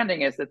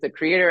understanding is that the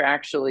creator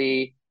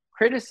actually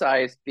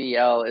criticized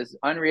BL as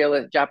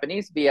unrealistic,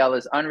 Japanese BL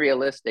as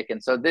unrealistic.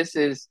 And so this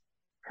is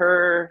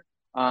her,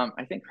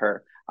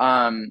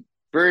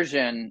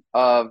 version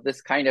of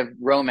this kind of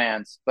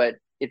romance, but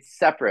it's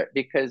separate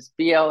because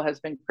BL has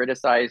been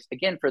criticized,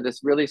 again, for this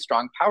really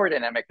strong power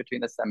dynamic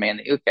between the seme and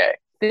the uke.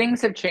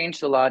 Things have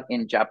changed a lot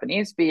in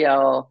Japanese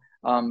BL,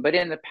 but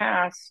in the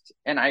past,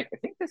 and I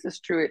think this is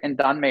true in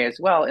Danmei as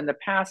well, in the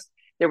past,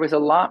 there was a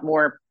lot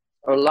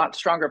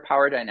stronger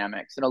power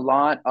dynamics, and a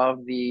lot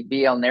of the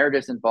BL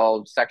narratives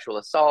involved sexual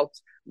assault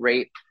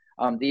rape,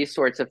 these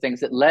sorts of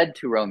things that led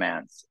to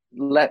romance.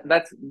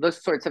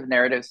 Those sorts of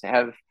narratives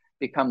have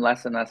become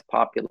less and less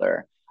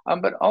popular.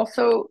 But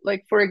also,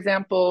 like, for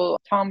example,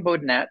 Tom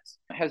Bodnet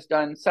has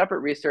done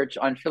separate research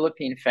on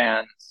Philippine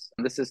fans.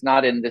 This is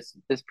not in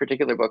this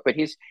particular book, but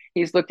he's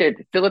looked at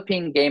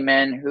Philippine gay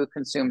men who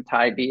consume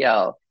Thai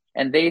BL,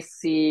 and they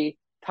see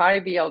Thai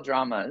BL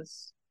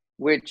dramas,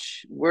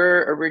 which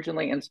were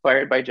originally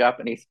inspired by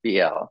Japanese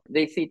BL.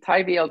 They see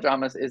Thai BL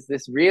dramas as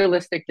this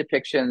realistic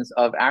depictions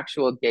of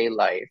actual gay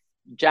life.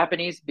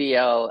 Japanese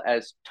BL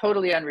as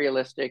totally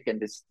unrealistic and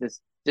this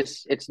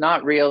it's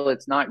not real,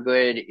 it's not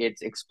good,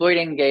 it's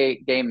exploiting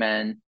gay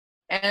men.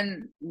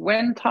 And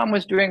when Tom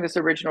was doing this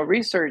original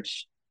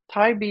research,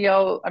 Thai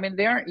BL, I mean,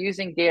 they aren't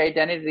using gay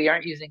identity, they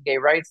aren't using gay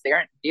rights, they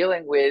aren't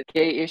dealing with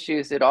gay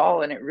issues at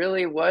all. And it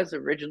really was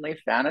originally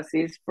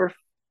fantasies for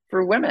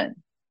women.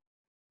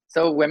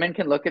 So women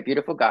can look at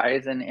beautiful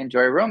guys and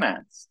enjoy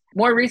romance.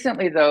 More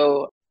recently,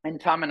 though, and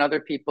Tom and other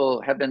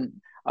people have been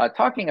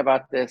talking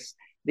about this,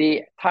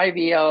 the Thai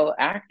BL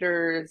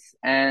actors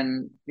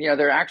and,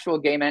 there are actual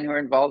gay men who are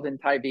involved in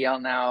Thai BL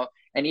now.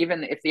 And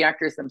even if the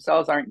actors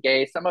themselves aren't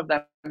gay, some of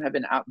them have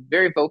been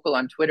very vocal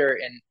on Twitter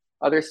and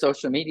other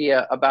social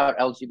media about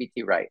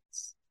LGBT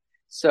rights.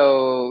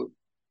 So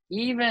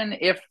even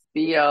if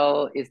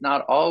BL is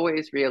not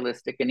always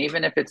realistic, and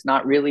even if it's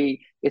not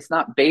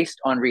based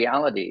on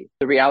reality,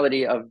 the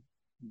reality of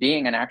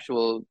being an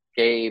actual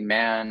gay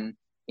man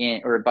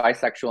or a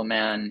bisexual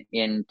man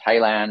in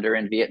Thailand or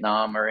in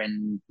Vietnam or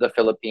in the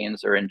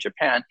Philippines or in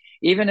Japan,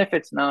 even if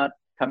it's not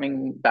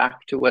coming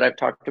back to what I've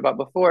talked about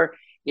before,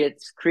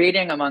 it's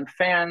creating among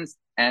fans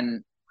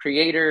and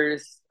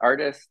creators,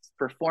 artists,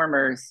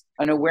 performers,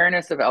 an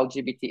awareness of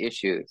LGBT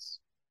issues,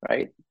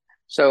 right?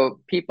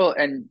 So people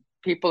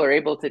are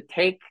able to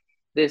take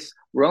this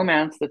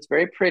romance that's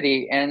very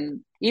pretty, and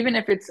even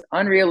if it's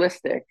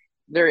unrealistic,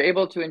 they're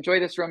able to enjoy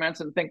this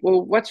romance and think,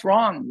 well, what's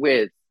wrong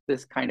with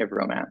this kind of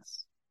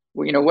romance?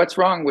 Well, what's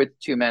wrong with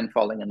two men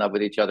falling in love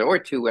with each other, or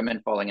two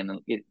women falling in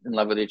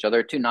love with each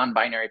other, or two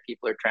non-binary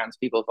people or trans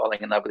people falling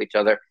in love with each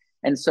other?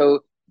 And so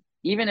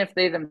even if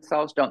they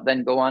themselves don't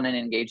then go on and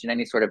engage in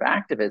any sort of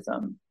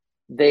activism,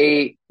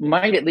 they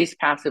might at least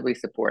passively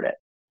support it,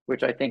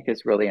 which I think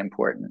is really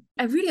important.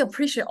 I really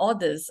appreciate all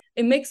this.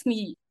 It makes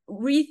me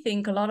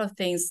rethink a lot of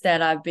things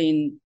that I've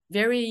been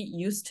very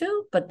used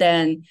to, but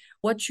then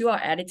what you are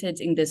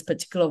edited in this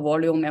particular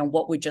volume and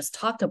what we just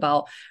talked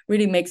about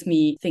really makes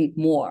me think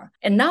more.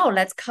 And now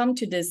let's come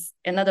to this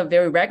another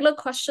very regular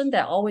question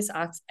that I always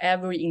ask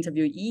every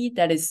interviewee,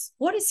 that is,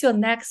 what is your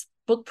next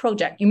book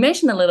project? You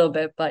mentioned a little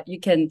bit, but you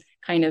can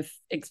kind of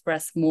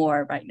express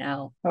more right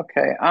now.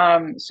 Okay.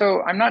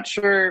 So I'm not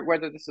sure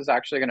whether this is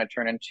actually going to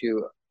turn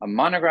into a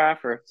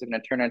monograph or if it's going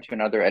to turn into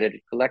another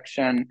edited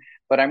collection,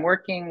 but I'm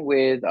working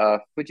with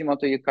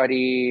Fujimoto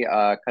Yukari,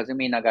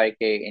 Kazumi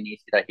Nagaike, and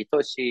Ishida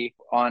Hitoshi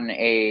on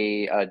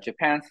a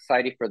Japan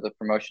Society for the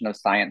Promotion of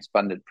Science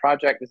funded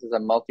project. This is a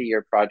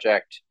multi-year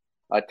project.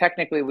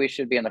 Technically, we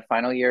should be in the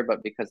final year,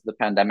 but because of the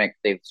pandemic,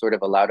 they've sort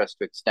of allowed us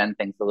to extend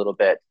things a little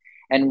bit.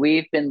 And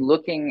we've been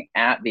looking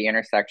at the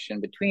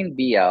intersection between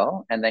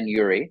BL and then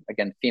Yuri,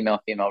 again,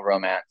 female-female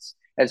romance,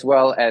 as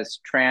well as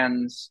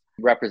trans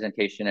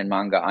representation in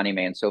manga, anime,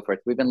 and so forth.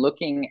 We've been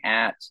looking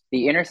at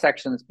the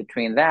intersections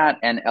between that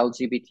and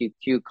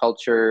LGBTQ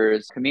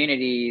cultures,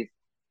 communities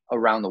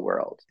around the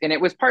world. And it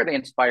was partly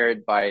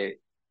inspired by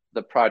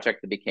the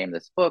project that became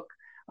this book,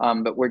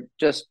 but we're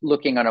just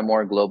looking on a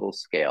more global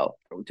scale.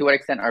 To what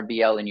extent are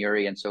BL and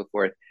Yuri and so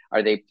forth,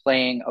 are they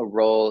playing a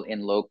role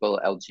in local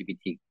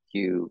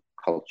LGBTQ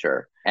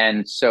culture?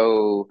 And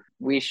so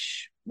we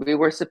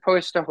were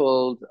supposed to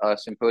hold a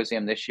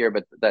symposium this year,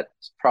 but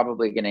that's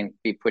probably going to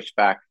be pushed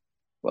back.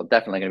 Well,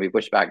 definitely going to be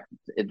pushed back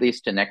at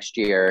least to next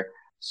year.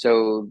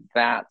 So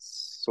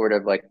that's sort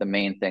of like the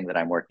main thing that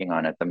I'm working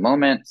on at the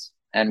moment.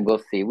 And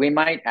we'll see. We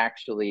might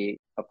actually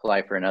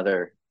apply for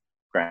another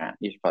grant.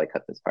 You should probably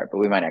cut this part, but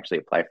we might actually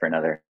apply for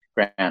another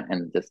grant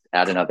and just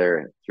add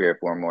another 3 or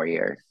 4 more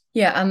years.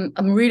 Yeah,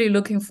 I'm really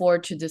looking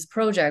forward to this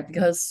project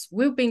because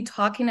we've been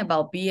talking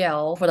about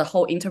BL for the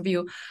whole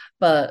interview,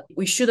 but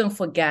we shouldn't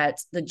forget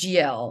the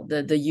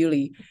GL, the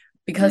Yuri,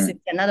 because it's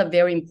another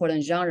very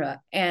important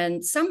genre.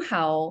 And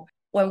somehow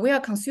when we are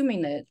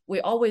consuming it, we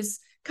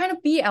always kind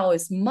of BL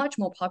is much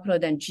more popular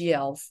than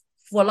GL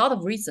for a lot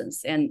of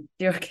reasons. And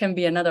there can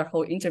be another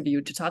whole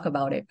interview to talk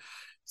about it.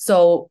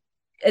 So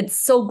it's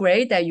so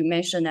great that you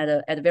mentioned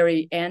at the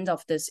very end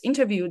of this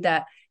interview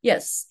that,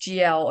 yes,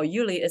 GL or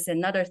Yuri is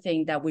another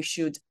thing that we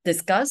should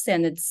discuss,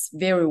 and it's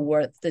very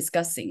worth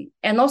discussing.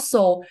 And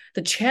also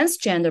the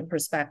transgender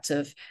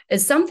perspective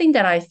is something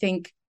that I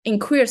think in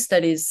queer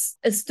studies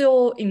is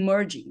still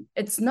emerging.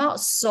 It's not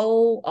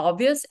so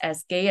obvious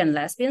as gay and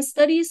lesbian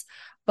studies,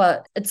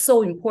 but it's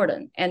so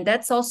important. And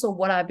that's also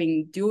what I've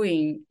been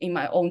doing in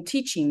my own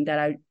teaching, that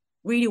I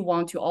really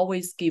want to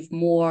always give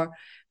more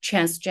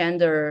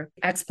transgender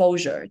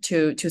exposure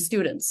to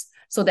students,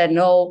 so that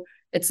no,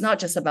 it's not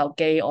just about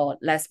gay or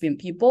lesbian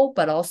people,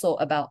 but also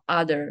about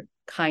other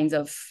kinds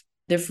of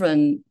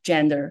different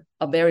gender,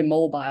 a very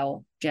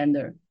mobile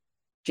gender.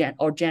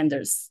 or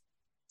genders.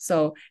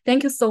 So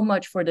thank you so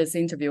much for this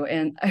interview.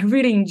 And I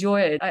really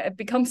enjoy it. I've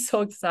become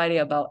so excited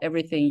about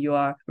everything you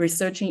are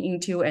researching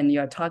into and you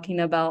are talking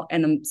about.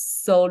 And I'm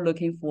so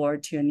looking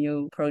forward to a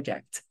new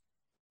project.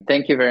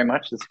 Thank you very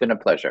much. It's been a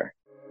pleasure.